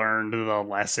he learned the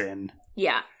lesson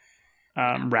Yeah.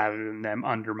 rather than them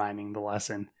undermining the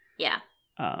lesson. Yeah.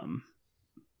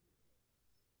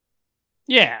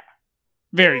 Yeah,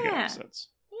 very good Yeah. episodes.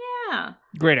 Yeah.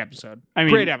 Great episode. I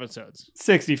mean, Great episodes.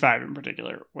 65 in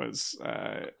particular was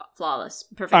Flawless.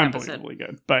 Perfect episode. unbelievably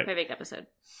good, but Perfect episode.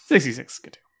 66 is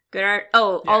good too. Good art.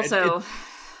 Oh, Yeah, also,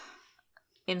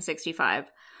 in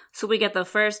 65. So we get the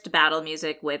first battle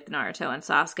music with Naruto and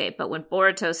Sasuke, but when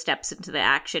Boruto steps into the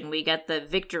action, we get the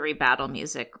victory battle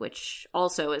music, which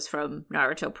also is from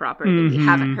Naruto proper that we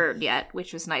haven't heard yet,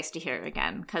 which was nice to hear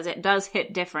again, because it does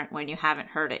hit different when you haven't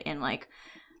heard it in like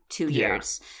 2 Yeah.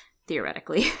 years,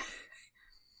 theoretically.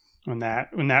 When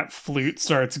that flute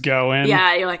starts going.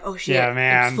 Yeah, you're like, oh shit, Yeah,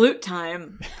 man. it's flute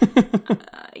time.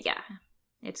 Yeah,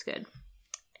 it's good.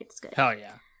 It's good. Hell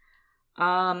yeah.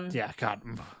 Yeah, God.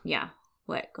 Yeah.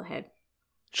 What? Go ahead.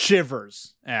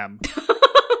 Shivers.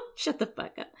 Shut the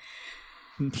fuck up.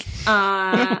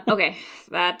 Okay,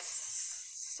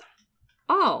 that's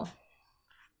all.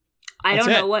 I don't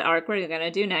know what arc we're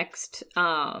gonna do next.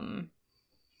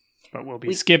 But we'll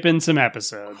be skipping some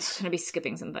episodes. We're gonna be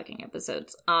skipping some fucking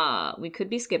episodes. We could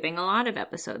be skipping a lot of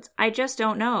episodes. I just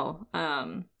don't know.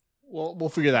 We'll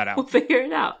figure that out. We'll figure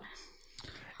it out.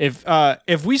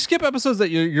 If we skip episodes that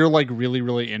you're like really,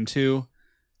 really into,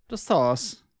 just tell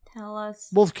us. Tell us.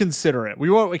 We'll consider it.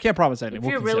 We can't promise anything. If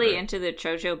you're really into the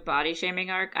Chojo body shaming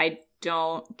arc, I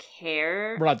don't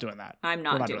care. We're not doing that. I'm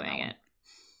not doing it.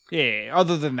 Yeah.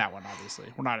 Other than that one, obviously,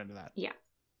 we're not into that. Yeah.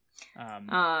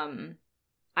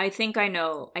 I think I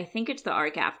know. I think it's the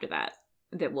arc after that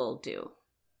we'll do.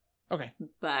 Okay.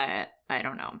 But I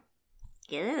don't know.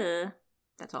 Yeah.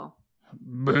 That's all.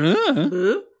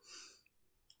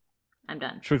 I'm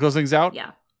done. Should we close things out?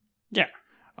 Yeah. Yeah.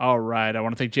 All right. I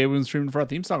want to thank Jay Boone Streaming for our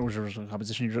theme song, which was a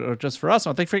composition just for us. I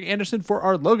want to thank Frank Anderson for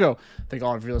our logo. Thank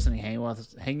all of you for listening,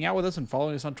 hanging out with us, and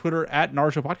following us on Twitter at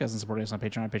NARUSHOW Podcast, and supporting us on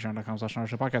Patreon at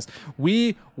patreon.com/NARUSHOW Podcast.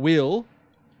 We will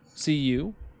see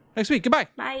you next week. Goodbye.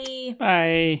 Bye.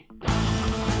 Bye.